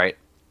centers, right?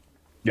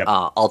 Yep.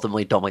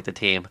 Ultimately don't make the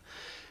team.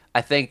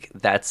 I think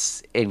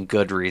that's in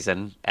good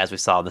reason, as we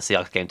saw in the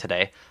Seahawks game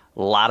today.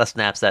 A lot of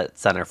snaps at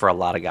center for a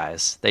lot of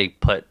guys. They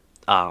put,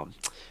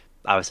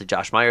 obviously,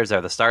 Josh Myers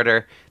there, the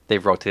starter.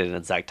 They've rotated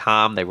in Zach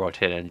Tom. They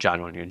rotated in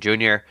John Runyon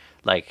Jr.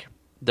 Like,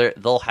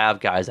 they'll have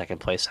guys that can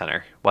play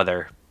center,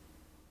 whether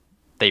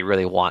they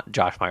really want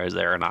Josh Myers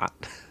there or not.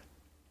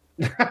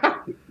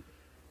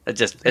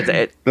 It's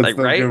like,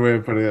 right? Good way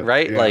of putting it.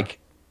 Right? Yeah. Like,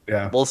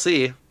 yeah. We'll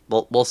see.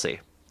 We'll see.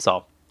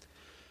 So,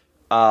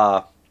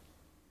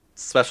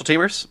 special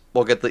teamers,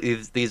 we'll get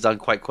these done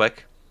quite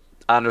quick.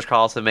 Anders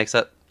Carlson makes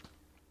it.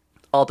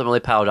 Ultimately,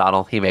 Pat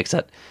O'Donnell, he makes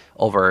it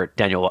over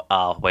Daniel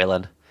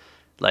Whalen.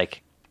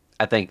 Like,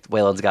 I think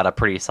Whalen's got a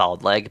pretty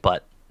solid leg,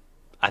 but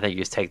I think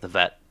you just take the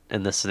vet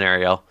in this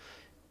scenario.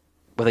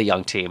 With a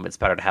young team, it's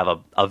better to have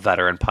a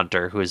veteran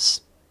punter who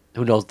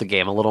knows the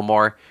game a little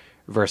more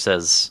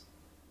versus.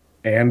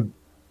 And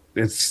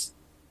it's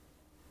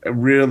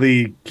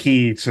really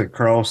key to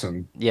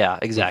Carlson. Yeah,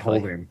 exactly.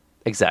 Holding.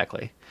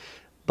 Exactly.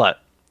 But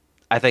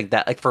I think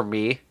that, like, for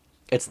me,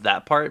 it's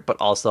that part, but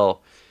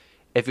also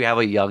if you have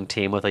a young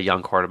team with a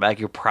young quarterback,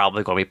 you're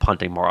probably going to be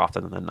punting more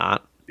often than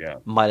not. Yeah.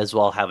 Might as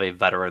well have a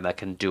veteran that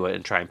can do it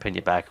and try and pin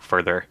you back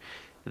further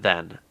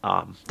than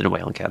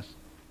Whalen can.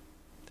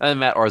 And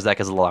Matt Orzek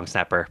is a long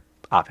snapper,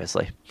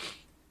 obviously.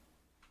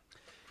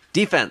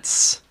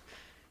 Defense.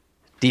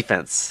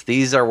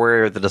 These are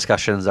where the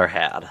discussions are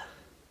had.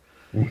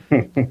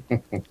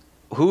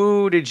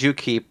 Who did you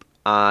keep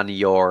on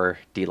your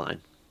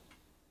D-line?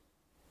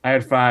 I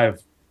had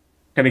 5.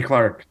 Kenny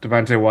Clark,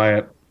 Devontae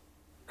Wyatt,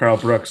 Carl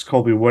Brooks,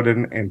 Colby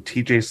Wooden, and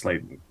TJ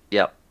Slayton.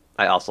 Yep.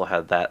 I also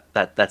had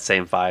that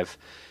same 5.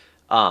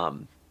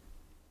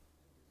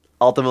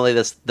 Ultimately,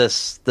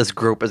 this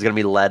group is going to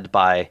be led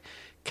by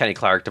Kenny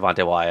Clark,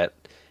 Devontae Wyatt,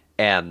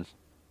 and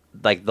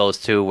like those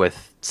two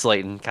with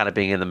Slayton kind of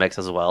being in the mix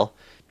as well.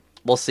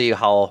 We'll see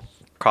how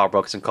Carl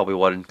Brooks and Colby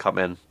Wooden come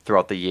in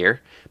throughout the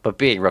year. But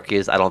being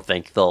rookies, I don't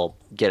think they'll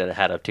get it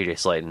ahead of TJ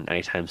Slayton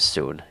anytime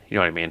soon. You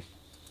know what I mean?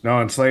 No,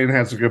 and Slayton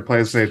had some good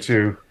plays today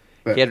too.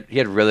 He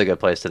had really good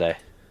plays today.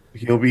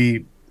 He'll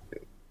be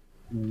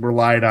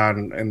relied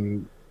on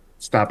in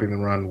stopping the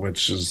run,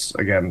 which is,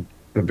 again,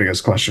 the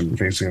biggest question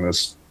facing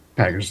this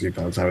Packers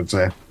defense, I would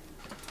say.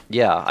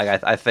 Yeah,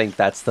 I think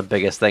that's the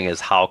biggest thing is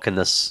how can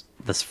this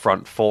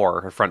front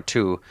 4 or front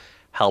 2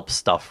 help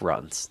stuff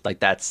runs? Like,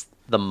 that's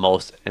the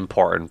most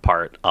important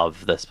part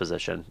of this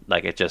position.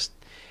 Like, it just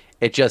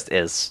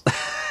is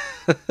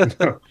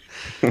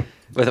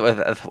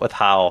with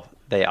how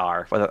they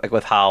are,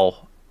 with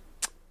how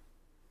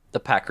the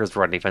Packers'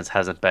 run defense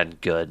hasn't been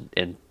good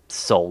in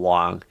so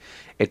long.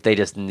 If they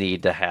just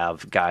need to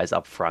have guys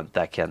up front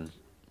that can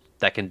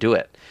do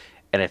it,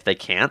 and if they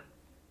can't,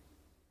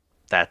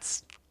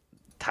 that's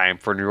time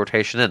for a new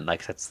rotation in.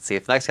 Like, let's see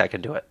if the next guy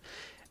can do it.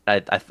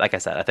 Like I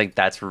said, I think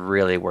that's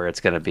really where it's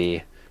going to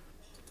be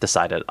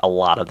decided a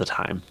lot of the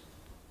time.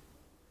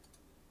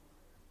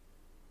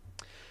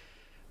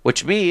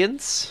 Which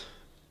means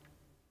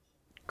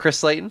Chris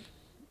Slayton.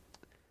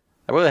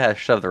 I really had to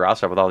shove the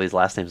roster up with all these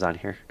last names on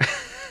here.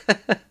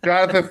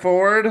 Jonathan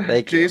Ford,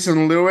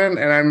 Jason Lewin,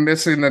 and I'm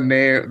missing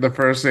the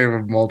first name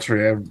of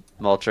Moultrie.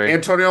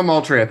 Antonio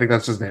Moultrie, I think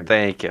that's his name.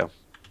 Thank you.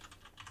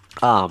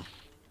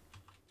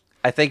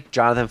 I think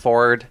Jonathan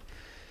Ford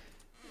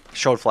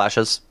showed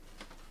flashes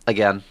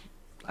again.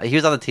 He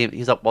was on the team.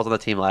 Was on the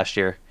team last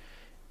year,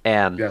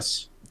 and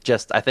yes,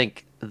 just I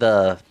think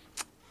the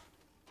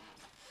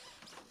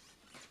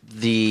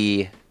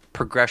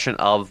progression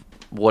of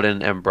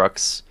Wooden and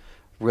Brooks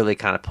really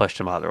kind of pushed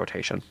him out of the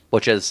rotation,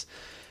 which is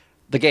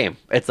the game.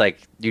 It's like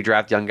you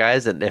draft young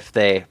guys, and if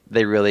they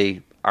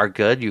really are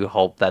good, you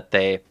hope that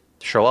they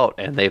show out,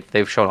 and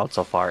they've shown out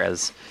so far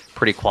as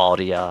pretty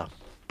quality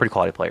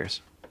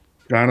players.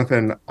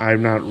 Jonathan,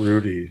 I'm not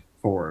Rudy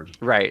Ford.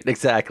 Right,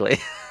 exactly.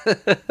 For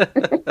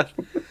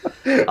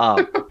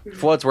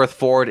what it's worth,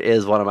 Ford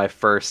is one of my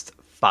first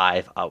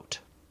 5 out.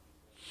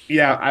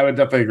 Yeah, I would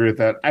definitely agree with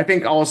that. I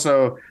think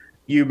also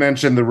you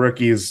mentioned the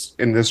rookies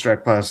in this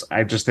draft class.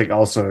 I just think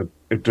also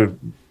if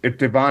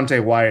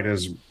Devontae Wyatt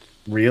is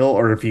real,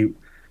 or if you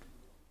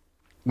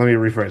let me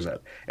rephrase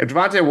that. If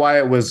Devontae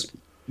Wyatt was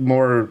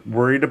more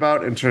worried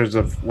about in terms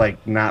of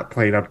like not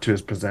playing up to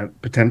his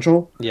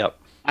potential, Yep.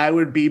 I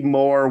would be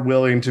more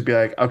willing to be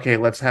like, okay,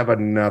 let's have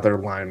another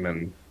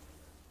lineman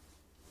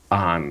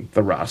on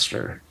the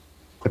roster,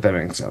 if that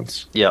makes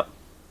sense. Yep.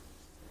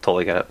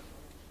 Totally get it.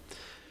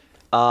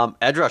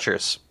 Edge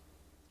rushers.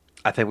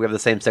 I think we have the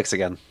same 6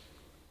 again.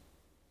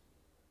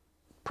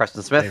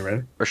 Preston Smith,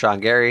 Rashawn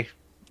Gary,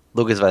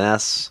 Lucas Van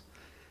Ness,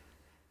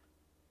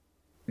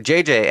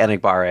 JJ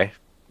Enigbare.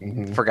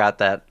 Forgot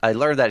that. I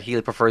learned that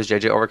he prefers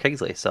JJ over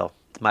Kingsley, so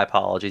my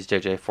apologies,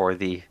 JJ, for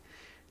the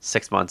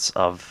 6 months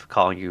of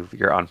calling you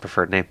your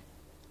unpreferred name.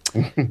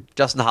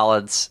 Justin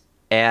Hollins,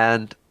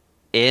 and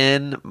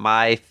in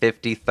my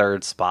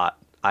 53rd spot,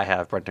 I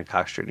have Brenton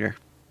Cox Jr.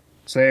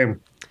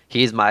 Same.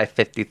 He's my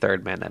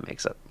 53rd man that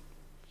makes it.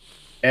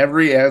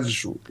 Every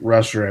edge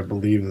rusher, I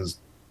believe, is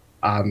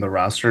on the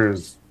roster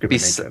is going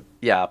to make it.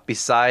 Yeah,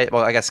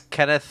 I guess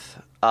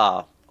Kenneth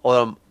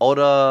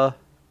Odamegwu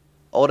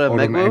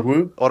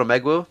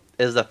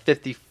is the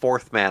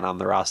 54th man on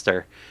the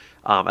roster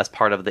as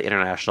part of the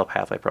International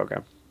Pathway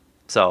Program.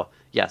 So,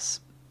 yes,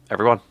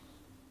 everyone.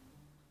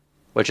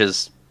 Which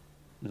is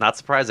not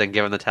surprising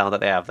given the talent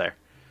that they have there.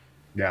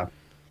 Yeah.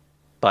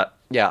 But,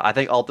 yeah, I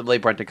think ultimately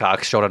Brenton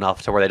Cox showed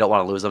enough to where they don't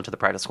want to lose him to the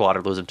practice squad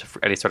or lose him to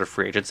any sort of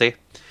free agency.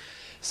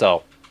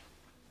 So,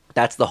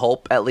 that's the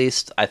hope, at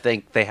least. I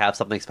think they have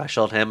something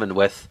special in him, and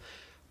with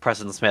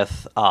Preston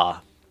Smith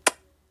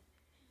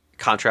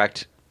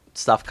contract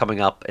stuff coming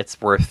up, it's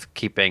worth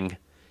keeping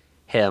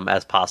him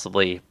as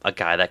possibly a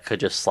guy that could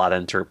just slot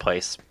in to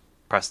replace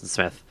Preston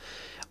Smith.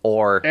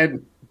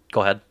 And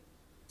go ahead.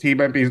 He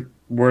might be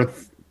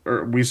worth.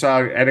 Or we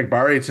saw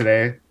Enigbare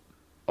today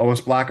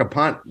almost block a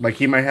punt. Like,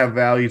 he might have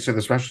value to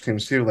the special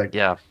teams too. Like,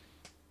 yeah,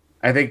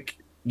 I think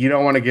you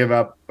don't want to give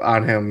up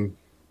on him.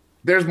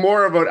 There's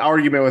more of an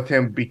argument with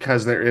him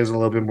because there is a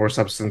little bit more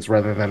substance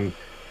rather than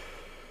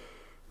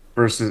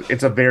versus.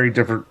 It's a very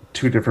different,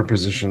 2 different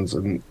positions,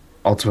 and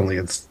ultimately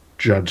it's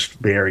judged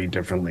very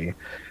differently.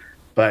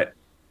 But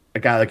a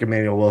guy like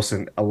Emmanuel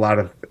Wilson, a lot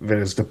of it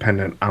is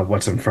dependent on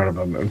what's in front of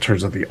him in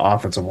terms of the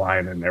offensive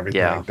line and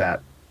everything like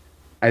that.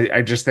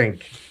 I just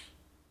think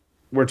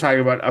we're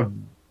talking about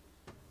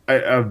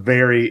a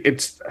very, I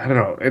don't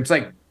know, it's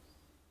like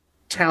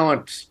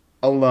talent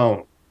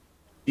alone.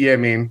 You know what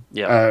I mean?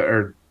 Yeah.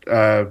 Or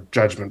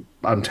judgment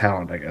on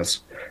talent, I guess.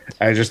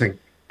 I just think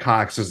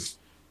Cox is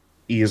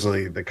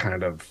easily the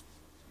kind of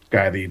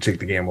guy that you take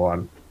the gamble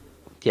on.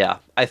 Yeah.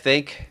 I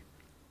think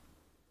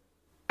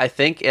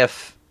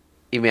if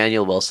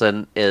Emmanuel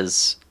Wilson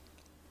is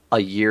a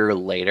year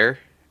later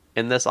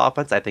in this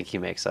offense, I think he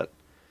makes it.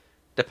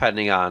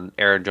 Depending on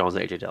Aaron Jones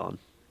and AJ Dillon.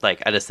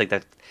 Like, I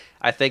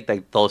think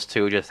that those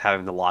two just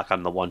having the lock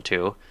on the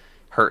 1-2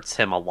 hurts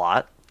him a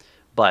lot.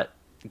 But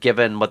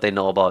given what they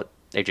know about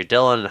AJ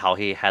Dillon and how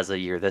he has a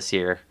year this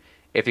year,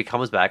 if he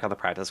comes back on the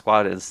practice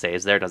squad and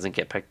stays there, doesn't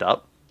get picked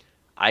up,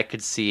 I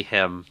could see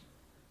him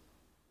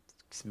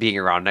being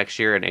around next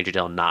year and AJ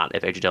Dillon not,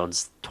 if AJ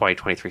Dillon's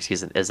 2023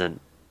 season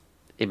isn't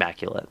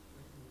immaculate.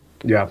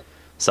 Yeah.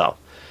 So,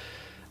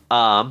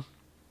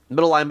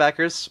 middle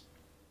linebackers,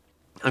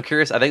 I'm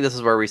curious. I think this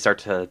is where we start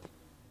to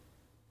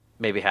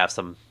maybe have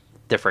some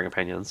differing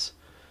opinions.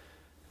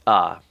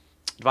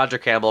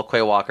 Devondre Campbell,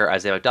 Quay Walker,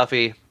 Isaiah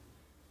McDuffie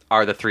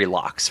are the 3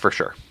 locks for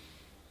sure.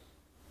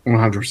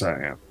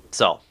 100%, yeah.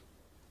 So,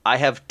 I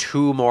have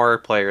 2 more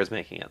players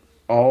making it.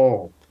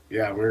 Oh,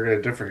 yeah, we're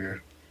going to differ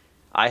here.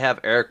 I have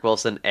Eric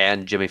Wilson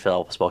and Jimmy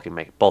Phillips both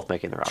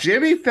making the roster.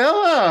 Jimmy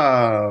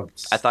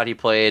Phillips! I thought he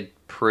played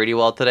pretty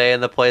well today in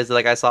the plays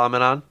that I saw him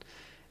in on.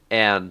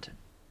 And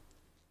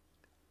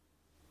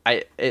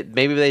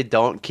maybe they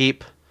don't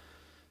keep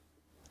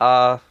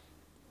 12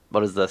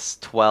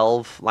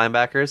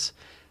 linebackers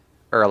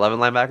or 11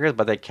 linebackers,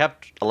 but they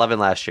kept 11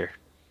 last year,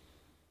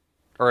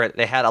 or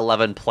they had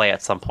 11 play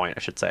at some point, I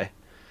should say.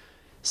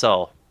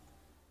 So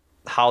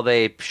how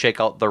they shake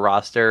out the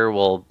roster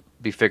will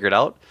be figured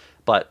out,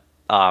 but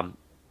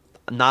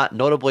not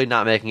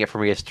making it for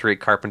me is Tariq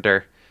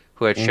Carpenter,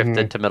 who had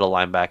shifted to middle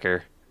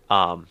linebacker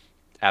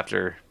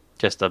after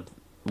just a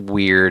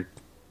weird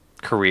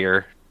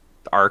career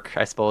arc,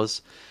 I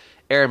suppose.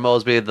 Aaron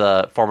Mosby,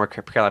 the former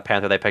Carolina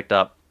Panther they picked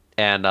up,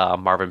 and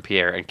Marvin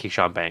Pierre and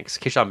Keyshawn Banks.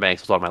 Keyshawn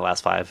Banks was one of my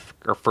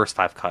first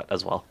 5 cut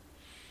as well.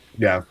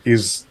 Yeah,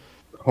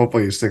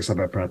 hopefully he sticks on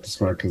that practice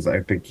squad because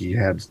I think he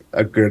had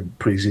a good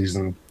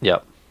preseason.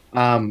 Yep.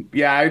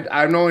 Yeah,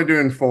 I'm only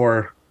doing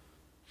 4.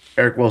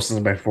 Eric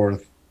Wilson's my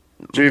 4th.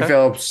 Jimmy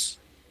Phillips,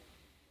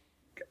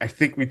 I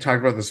think we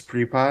talked about this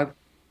pre-pod.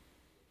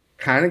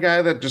 Kind of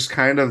guy that just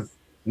kind of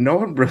no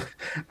one really.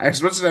 I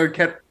suppose I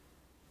kept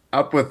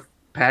up with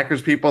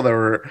Packers people that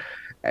were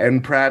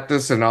in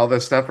practice and all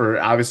this stuff, or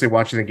obviously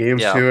watching the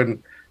games too.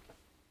 And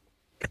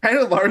kind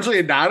of largely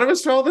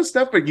anonymous to all this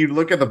stuff, but you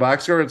look at the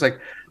box score, it's like,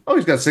 oh,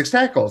 he's got 6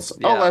 tackles.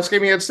 Yeah. Oh, last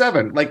game he had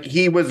 7. Like,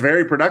 he was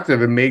very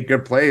productive and made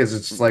good plays.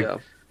 It's just like,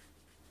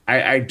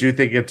 I do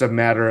think it's a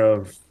matter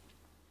of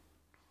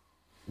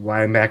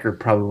linebacker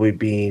probably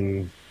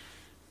being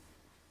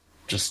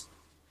just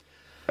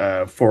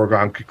a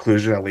foregone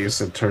conclusion, at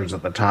least in terms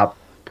of the top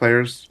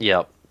players.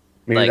 Yep.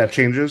 Maybe that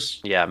changes.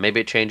 Yeah,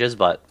 maybe it changes,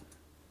 but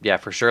yeah,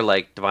 for sure,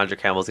 like, Devondre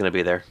Campbell's going to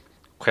be there.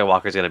 Quay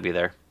Walker's going to be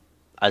there.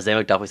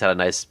 Isaiah McDuffie's had a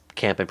nice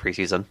camp in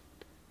preseason.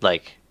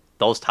 Like,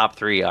 those top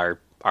 3 are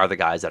the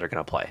guys that are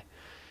going to play.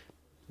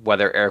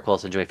 Whether Eric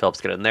Wilson and Jimmy Phillips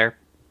get in there,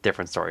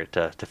 different story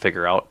to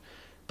figure out.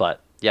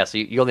 But, yeah, so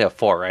you only have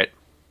 4, right?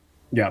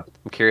 Yeah.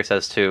 I'm curious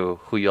as to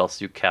who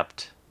else you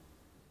kept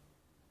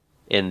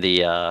in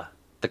the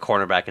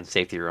cornerback and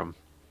safety room.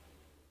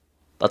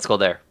 Let's go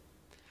there.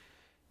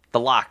 The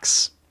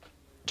locks.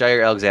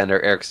 Jair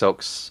Alexander, Eric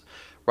Stokes,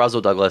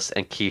 Roswell Douglas,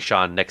 and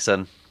Keyshawn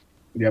Nixon.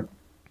 Yep.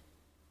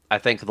 I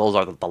think those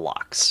are the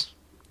locks.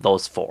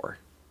 Those 4.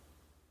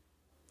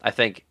 I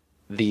think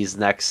these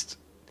next,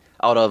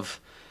 out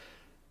of,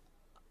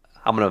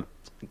 I'm going to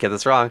get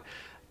this wrong,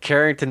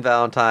 Carrington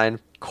Valentine,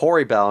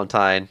 Corey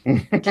Ballantyne,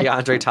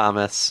 Keandre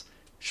Thomas,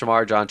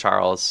 Shamar John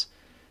Charles.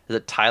 Is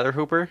it Tyler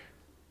Hooper?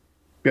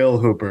 Bill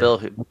Hooper.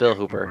 Bill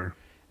Hooper.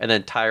 And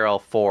then Tyrell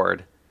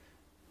Ford.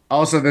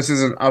 Also, this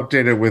isn't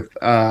updated with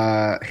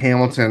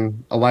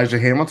Hamilton, Elijah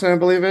Hamilton, I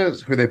believe it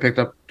is, who they picked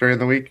up during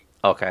the week.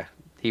 Okay.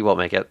 He won't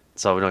make it,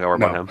 so we don't got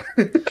to worry about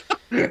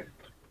him.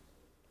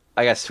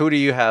 I guess, who are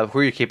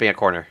you keeping at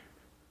corner?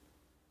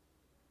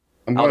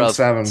 I'm going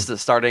 7.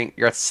 Starting,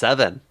 you're at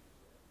 7.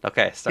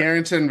 Okay.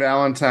 Carrington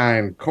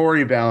Valentine,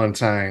 Corey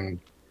Ballantyne,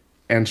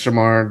 and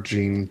Shamar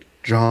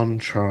John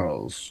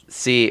Charles.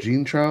 See,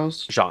 Jean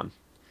Charles? Jean.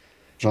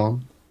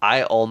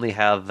 I only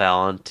have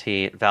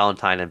Valentine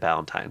and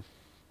Ballantyne.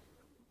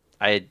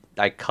 I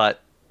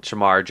cut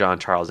Shamar John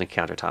Charles and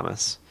Keandre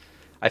Thomas.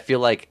 I feel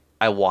like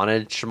I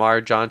wanted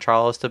Shamar John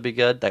Charles to be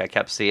good. Like, I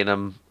kept seeing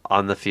him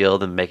on the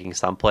field and making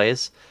some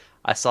plays.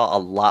 I saw a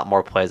lot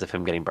more plays of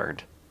him getting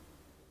burned.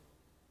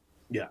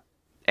 Yeah.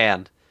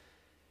 And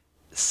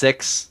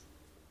 6,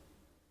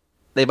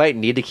 they might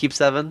need to keep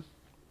 7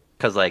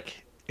 because,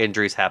 like,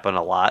 injuries happen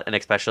a lot, and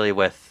especially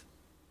with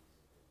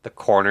the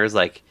corners,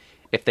 like,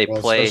 if they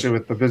play, especially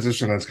with the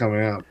position that's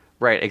coming up.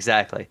 Right,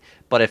 exactly.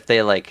 But if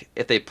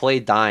they play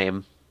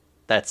dime,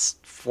 that's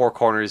 4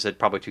 corners and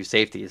probably 2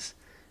 safeties.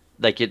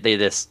 Like, they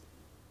just,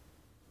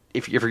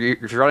 if you're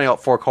running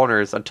out 4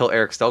 corners until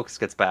Eric Stokes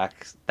gets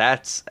back,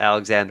 that's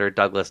Alexander,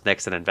 Douglas,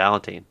 Nixon, and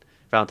Valentine.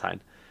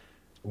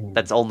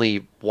 That's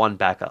only 1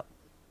 backup,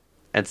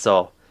 and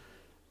so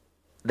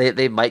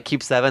they might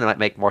keep 7. It might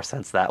make more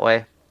sense that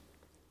way.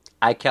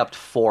 I kept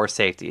 4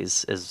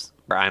 safeties is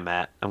where I'm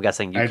at. I'm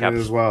guessing you kept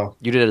did as well.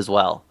 You did it as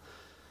well.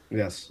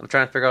 Yes. I'm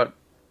trying to figure out.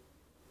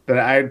 But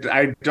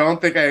I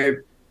don't think I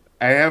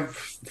have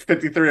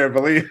 53, I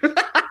believe.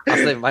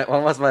 One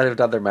of us might have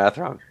done their math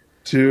wrong.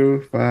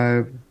 2,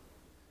 5,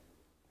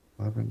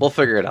 11. We'll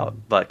figure it out,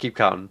 but keep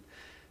counting.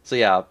 So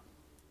yeah,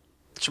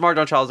 Shamar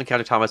John Charles and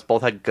Keandre Thomas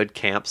both had good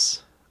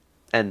camps,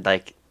 and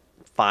like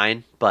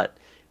fine, but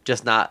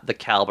just not the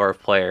caliber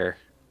of player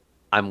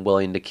I'm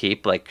willing to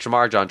keep. Like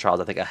Shamar John Charles,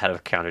 I think ahead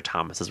of Keandre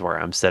Thomas is where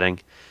I'm sitting,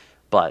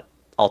 but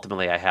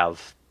ultimately I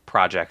have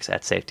projects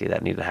at safety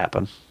that need to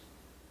happen.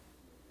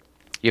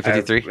 You have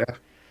 53?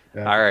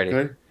 Yeah. Alrighty.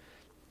 Good.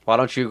 Why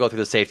don't you go through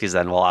the safeties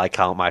then while I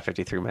count my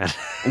 53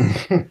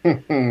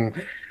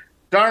 man?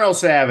 Darnell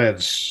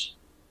Savage,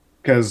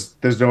 because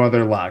there's no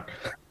other lock.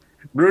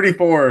 Rudy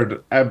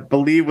Ford, I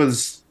believe,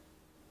 was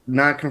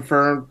not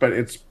confirmed, but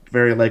it's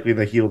very likely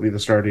that he'll be the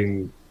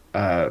starting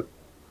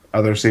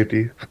other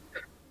safety.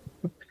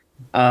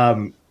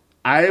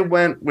 I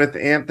went with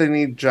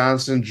Anthony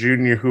Johnson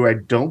Jr., who I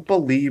don't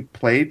believe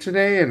played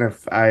today, and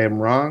if I am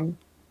wrong,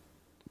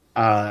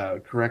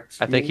 correct.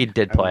 I think he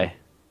did play.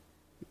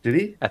 Did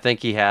he? I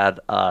think he had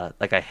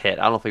like a hit.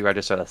 I don't know if he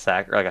registered a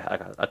sack or like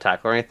a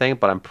tackle or anything,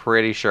 but I'm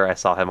pretty sure I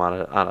saw him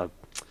on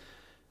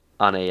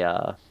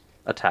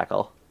a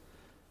tackle.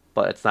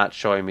 But it's not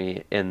showing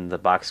me in the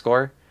box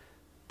score.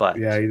 But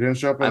yeah, he didn't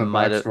show up in the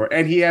box score,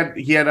 and he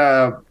had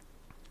a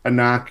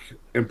knock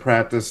in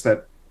practice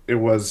that it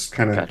was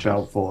kind of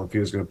doubtful if he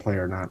was going to play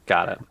or not.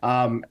 Got it.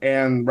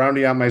 And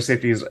rounding out my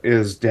safeties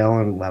is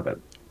Dalen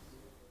Levitt.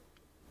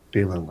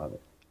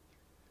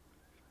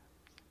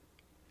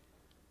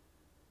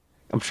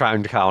 I'm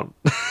trying to count,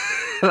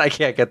 and I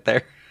can't get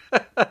there.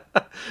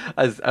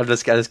 I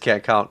just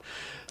can't count.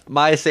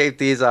 My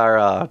safeties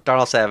are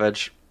Darnell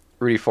Savage,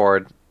 Rudy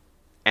Ford,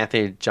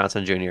 Anthony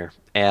Johnson Jr.,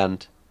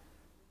 and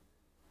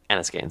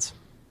Ennis Gaines.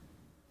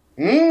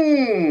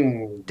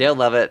 Dale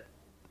Levitt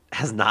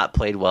has not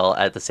played well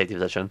at the safety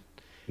position.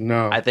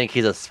 No. I think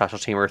he's a special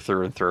teamer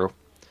through and through.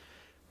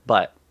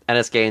 But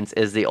Ennis Gaines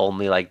is the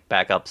only like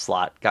backup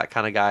slot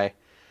kind of guy.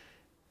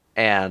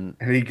 And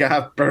he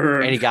got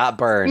burned.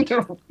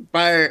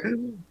 By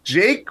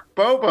Jake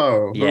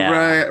Bobo, who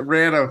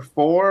ran a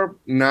 4.99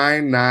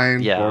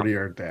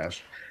 40-yard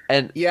dash.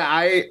 And yeah,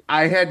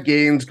 I had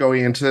Gaines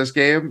going into this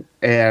game,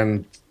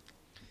 and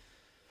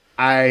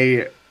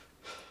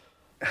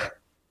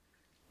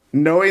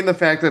Knowing the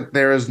fact that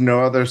there is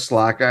no other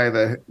slot guy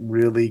that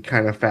really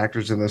kind of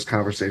factors in this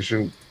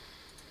conversation,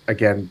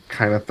 again,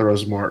 kind of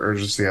throws more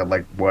urgency on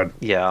like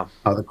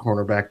how the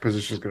cornerback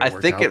position is going to work out.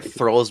 I think it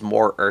throws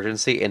more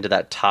urgency into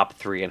that top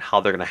three and how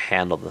they're going to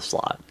handle the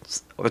slot.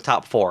 Or the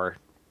top four: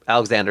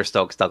 Alexander,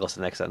 Stokes, Douglas,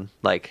 and Nixon.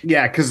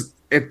 Yeah, because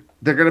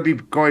they're going to be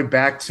going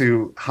back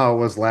to how it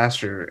was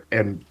last year,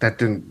 and that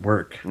didn't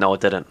work. No, it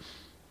didn't.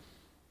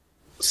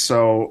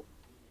 So,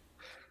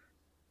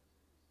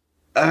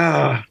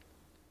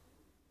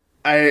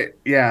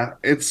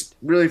 it's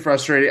really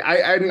frustrating.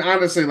 I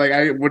honestly,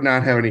 I would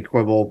not have any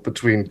quibble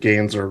between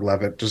Gaines or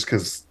Levitt, just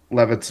because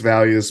Levitt's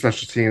value as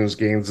special teams,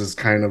 Gaines is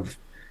kind of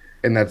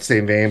in that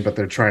same vein, but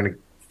they're trying to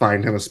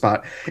find him a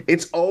spot.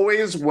 It's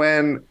always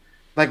when,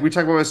 like we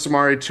talked about with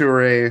Samari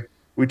Toure,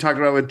 we talked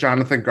about with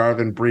Jonathan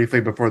Garvin briefly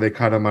before they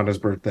cut him on his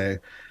birthday.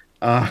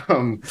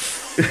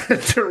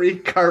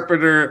 Tariq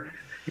Carpenter,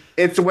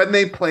 it's when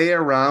they play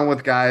around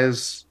with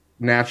guys'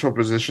 natural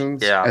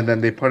positions, and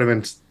then they put him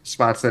in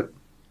spots that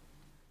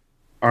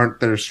aren't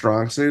their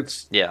strong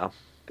suits. Yeah.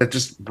 That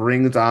just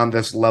brings on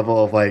this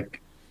level of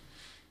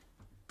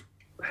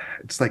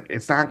it's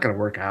not going to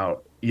work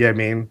out. You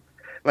know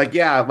what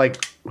I mean?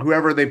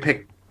 Whoever they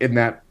pick in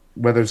that,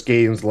 whether it's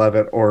Gaines,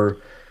 Levitt, or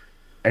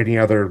any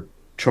other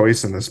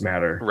choice in this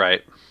matter.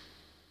 Right.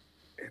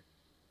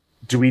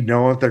 Do we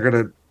know if they're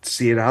going to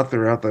see it out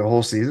throughout the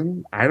whole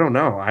season? I don't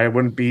know. I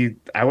wouldn't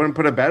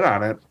put a bet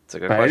on it. It's a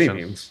good by question.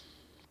 any means.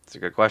 It's a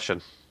good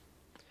question.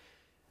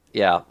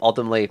 Yeah,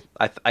 ultimately,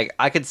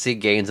 I could see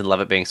Gaines and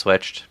Levitt being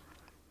switched,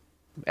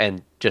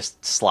 and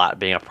just slot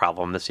being a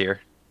problem this year,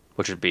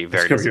 which would be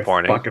very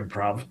disappointing. Be a fucking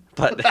problem,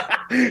 but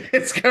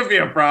it's gonna be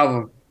a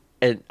problem.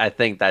 And I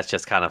think that's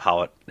just kind of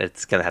how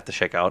it's gonna have to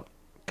shake out,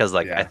 because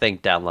I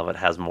think Dan Levitt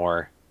has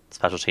more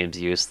special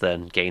teams use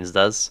than Gaines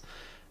does,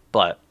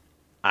 but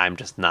I'm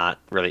just not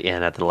really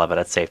in at the Levitt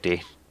at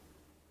safety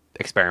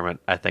experiment.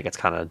 I think it's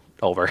kind of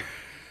over.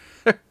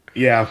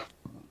 Yeah,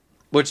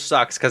 which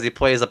sucks because he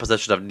plays a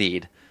position of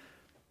need.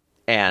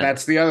 And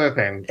that's the other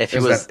thing.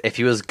 If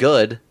he was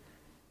good,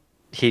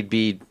 he'd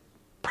be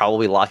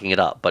probably locking it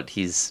up, but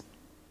he's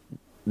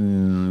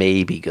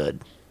maybe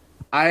good.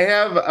 I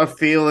have a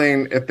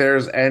feeling if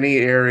there's any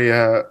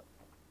area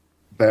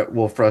that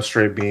will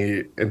frustrate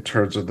me in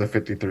terms of the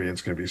 53,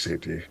 it's going to be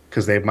safety,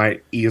 because they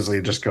might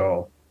easily just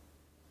go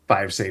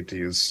 5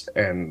 safeties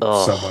and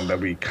someone that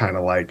we kind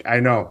of like. I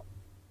know,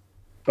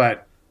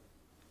 but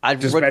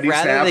I'd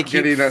rather they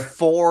keep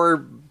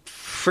 4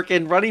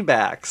 freaking running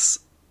backs.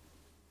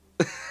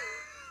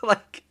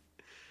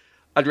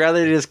 I'd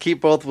rather just keep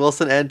both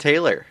Wilson and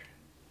Taylor,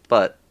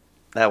 but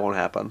that won't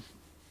happen.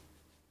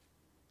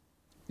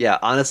 Yeah,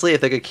 honestly, if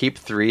they could keep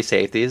 3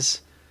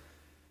 safeties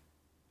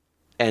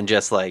and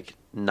just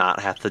not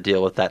have to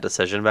deal with that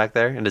decision back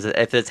there, and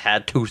if it's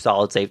had 2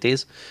 solid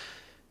safeties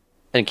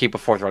and keep a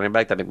 4th running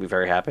back, that'd make me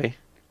very happy.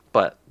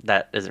 But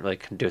that isn't really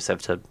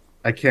conducive to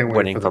I can't wait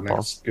winning for football.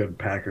 The next good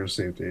Packers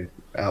safety.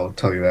 I'll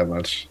tell you that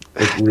much.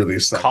 It really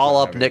sucks. Call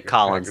up Nick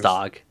Collins,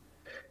 dog.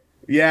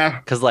 Yeah,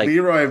 because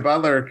Leroy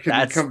Butler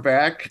can come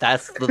back.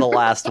 That's the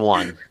last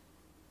one.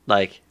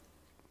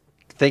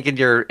 Think in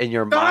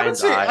your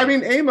mind's eye. I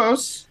mean,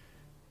 Amos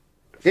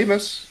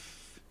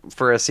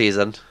for a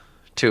season,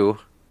 2.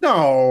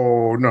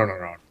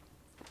 No.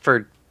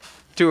 For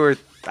 2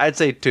 I'd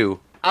say 2.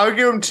 I would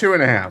give him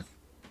 2.5.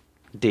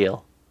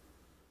 Deal.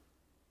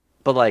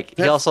 But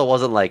he also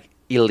wasn't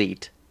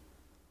elite.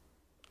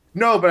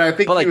 No, but I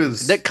think he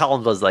was. Nick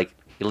Collins was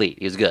elite.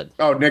 He was good.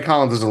 Oh, Nick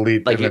Collins is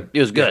elite. He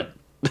was good. Yeah.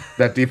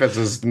 That defense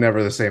is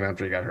never the same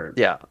after he got hurt.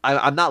 Yeah,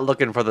 I'm not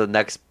looking for the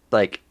next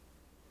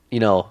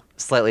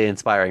slightly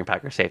inspiring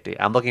Packers safety.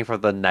 I'm looking for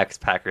the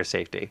next Packers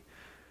safety,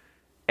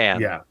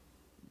 and it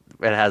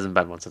hasn't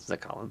been one since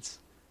Nick Collins.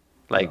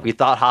 We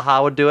thought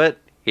HaHa would do it.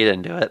 He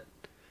didn't do it.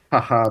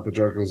 HaHa, the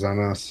joke was on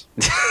us.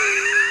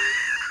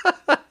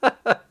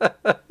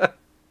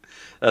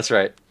 That's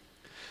right.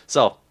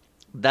 So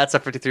that's a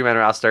 53-man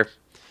roster.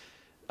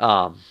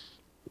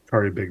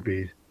 Sorry, Big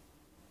B.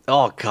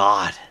 Oh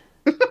God.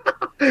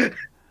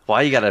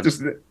 Why you gotta?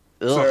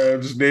 Sorry,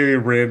 I'm just naming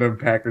random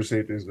Packer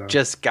safeties now.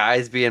 Just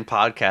guys being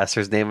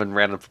podcasters naming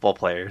random football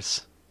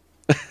players.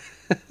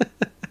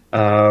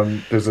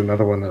 There's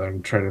another one that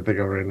I'm trying to think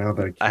of right now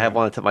that I have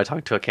one to tip my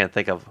tongue to. I can't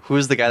think of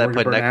who's the guy that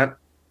played Burnett?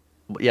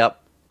 Yep.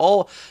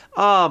 Oh,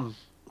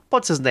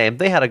 what's his name?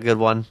 They had a good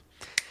one.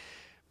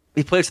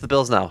 He plays for the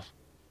Bills now.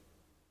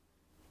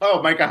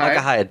 Oh, Micah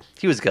Hyde.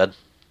 He was good.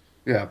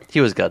 Yeah, he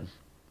was good.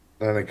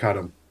 Then they cut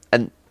him.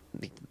 And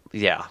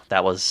yeah,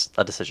 that was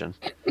a decision.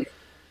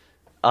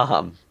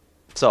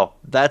 So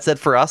that's it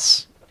for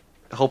us.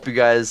 Hope you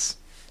guys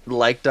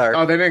liked our.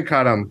 Oh, they didn't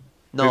cut him.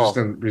 No, they just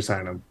didn't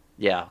re-sign him.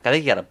 Yeah, I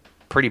think he got a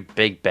pretty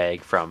big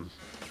bag from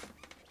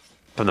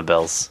the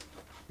Bills.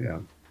 Yeah,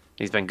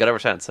 he's been good ever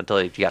since until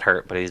he got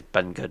hurt, but he's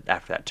been good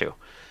after that too.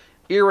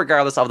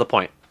 Irregardless of the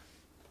point,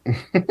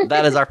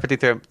 that is our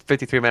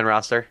 53-man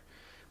roster.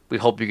 We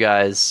hope you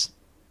guys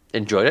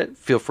enjoyed it,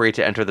 feel free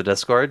to enter the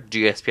Discord,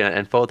 GSPN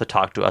Info, to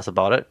talk to us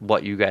about it,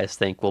 what you guys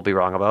think we'll be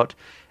wrong about,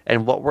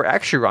 and what we're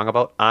actually wrong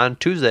about on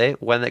Tuesday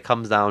when it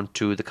comes down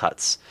to the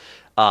cuts.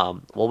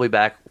 We'll be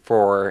back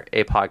for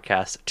a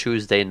podcast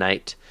Tuesday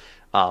night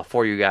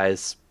for you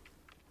guys,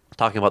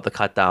 talking about the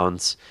cut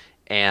downs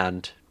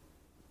and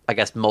I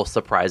guess most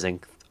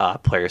surprising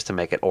players to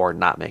make it or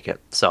not make it.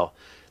 So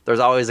there's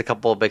always a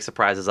couple of big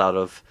surprises out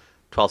of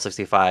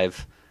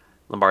 1265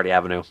 Lombardi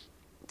Avenue.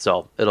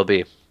 So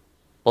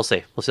we'll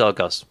see how it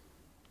goes.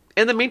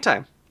 In the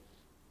meantime,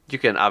 you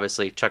can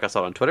obviously check us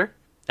out on Twitter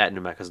at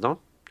 @NewMeccaZone,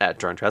 at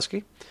Jordan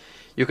Tresky.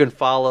 You can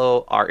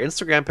follow our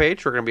Instagram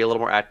page. We're going to be a little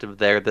more active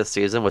there this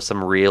season with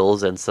some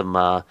reels and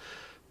some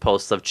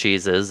posts of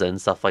cheeses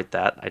and stuff like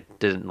that. I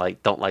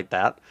don't like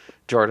that,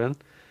 Jordan.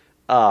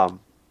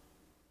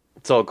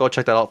 So go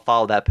check that out.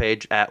 Follow that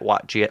page at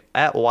Watch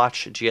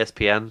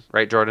GSPN,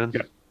 right, Jordan?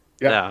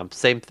 Yeah.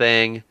 Same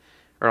thing,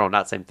 or no,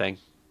 not same thing.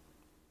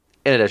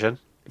 In addition,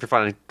 if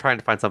you're trying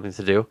to find something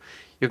to do,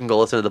 you can go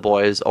listen to the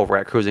boys over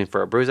at Cruising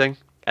for a Bruising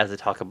as they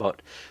talk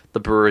about the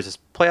Brewers'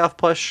 playoff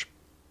push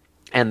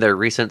and their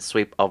recent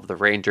sweep of the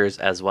Rangers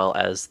as well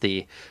as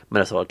the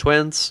Minnesota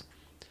Twins.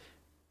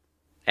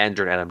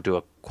 Andrew and Adam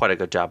do quite a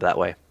good job that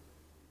way,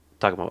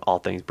 talking about all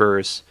things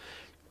Brewers.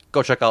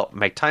 Go check out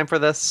Make Time for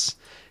This,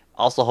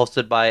 also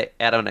hosted by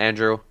Adam and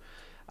Andrew.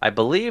 I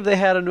believe they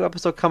had a new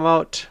episode come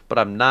out, but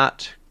I'm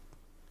not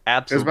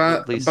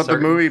absolutely it's about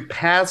certain. the movie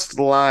Past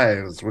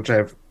Lives, which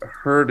I've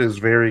heard is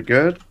very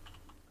good.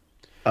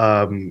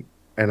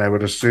 And I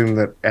would assume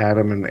that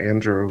Adam and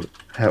Andrew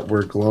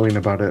were glowing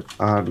about it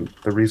on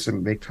the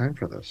recent Make Time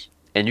for This.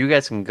 And you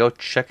guys can go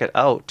check it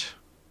out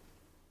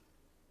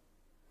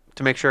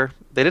to make sure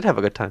they did have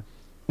a good time.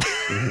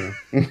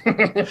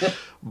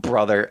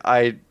 Brother,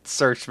 I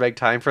searched Make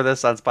Time for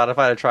This on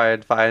Spotify to try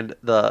and find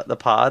the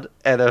pod,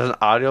 and there's an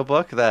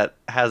audiobook that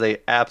has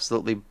a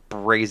absolutely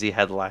brazy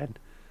headline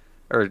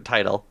or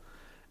title.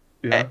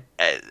 Yeah.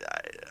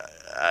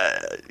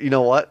 You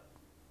know what?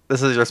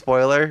 This is your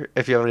spoiler.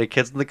 If you have any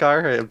kids in the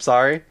car, I'm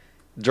sorry.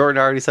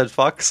 Jordan already said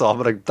fuck, so I'm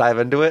going to dive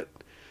into it.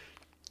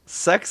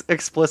 Sex,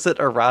 explicit,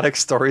 erotic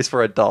stories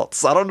for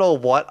adults. I don't know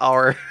what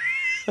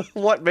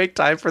what Make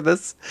Time for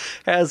This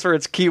has for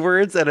its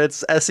keywords and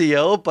its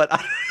SEO, but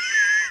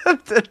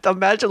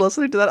imagine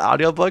listening to that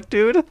audiobook,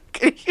 dude.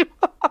 Can you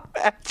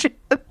imagine?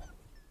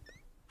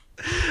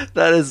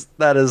 That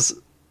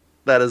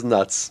is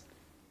nuts.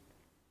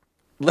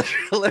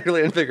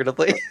 Literally and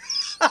figuratively.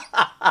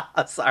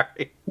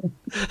 Sorry.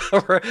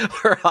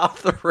 We're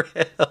off the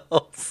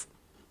rails.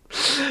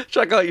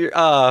 Check out your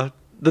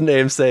the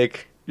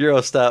namesake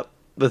Eurostep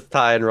with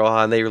Ty and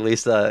Rohan. They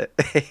released a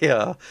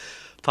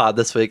pod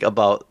this week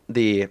about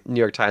the New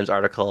York Times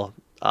article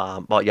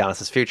about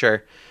Giannis's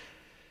future.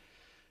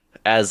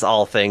 As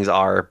all things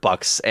are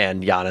Bucks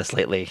and Giannis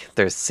lately,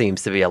 there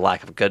seems to be a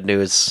lack of good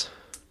news,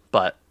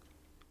 but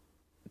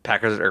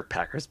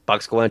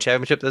Bucks go win a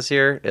championship this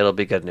year, it'll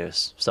be good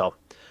news. So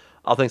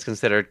all things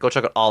considered, go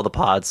check out all the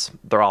pods.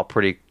 They're all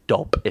pretty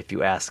dope, if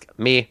you ask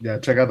me. Yeah,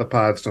 check out the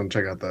pods. Don't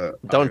check out the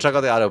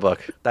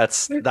audiobook. That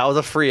was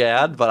a free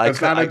ad, but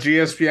it's not a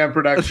GSPN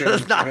production.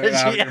 It's not a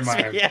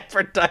GSPN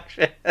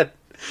production.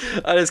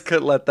 I just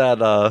couldn't let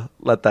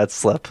that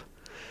slip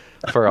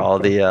for all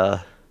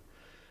the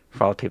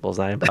people's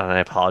name, but I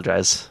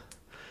apologize.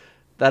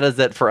 That is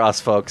it for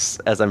us, folks,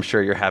 as I'm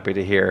sure you're happy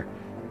to hear.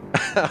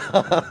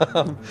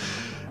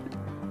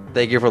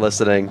 Thank you for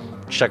listening.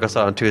 Check us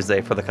out on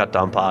Tuesday for the Cut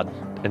Down Pod.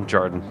 And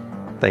Jordan,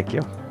 thank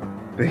you.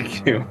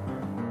 Thank you.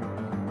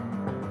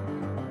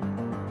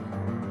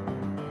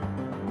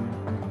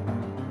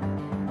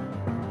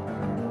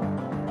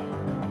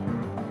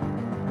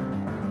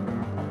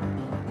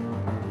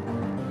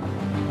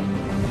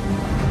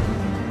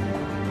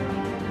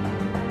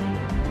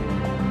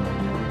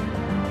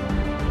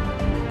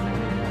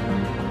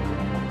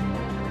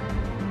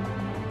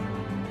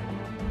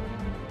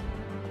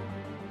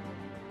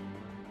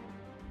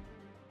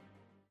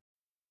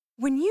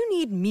 When you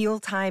need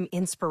mealtime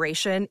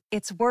inspiration,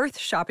 it's worth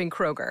shopping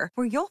Kroger,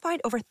 where you'll find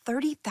over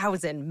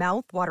 30,000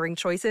 mouth-watering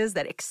choices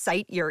that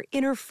excite your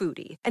inner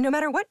foodie. And no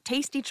matter what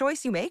tasty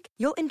choice you make,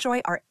 you'll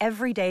enjoy our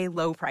everyday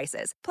low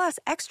prices, plus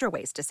extra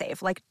ways to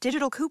save, like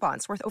digital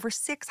coupons worth over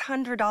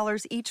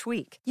 $600 each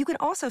week. You can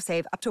also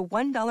save up to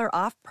 $1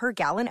 off per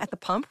gallon at the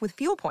pump with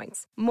fuel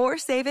points. More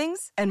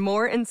savings and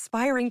more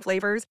inspiring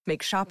flavors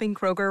make shopping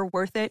Kroger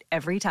worth it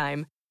every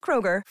time.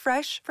 Kroger,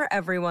 fresh for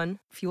everyone.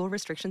 Fuel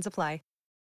restrictions apply.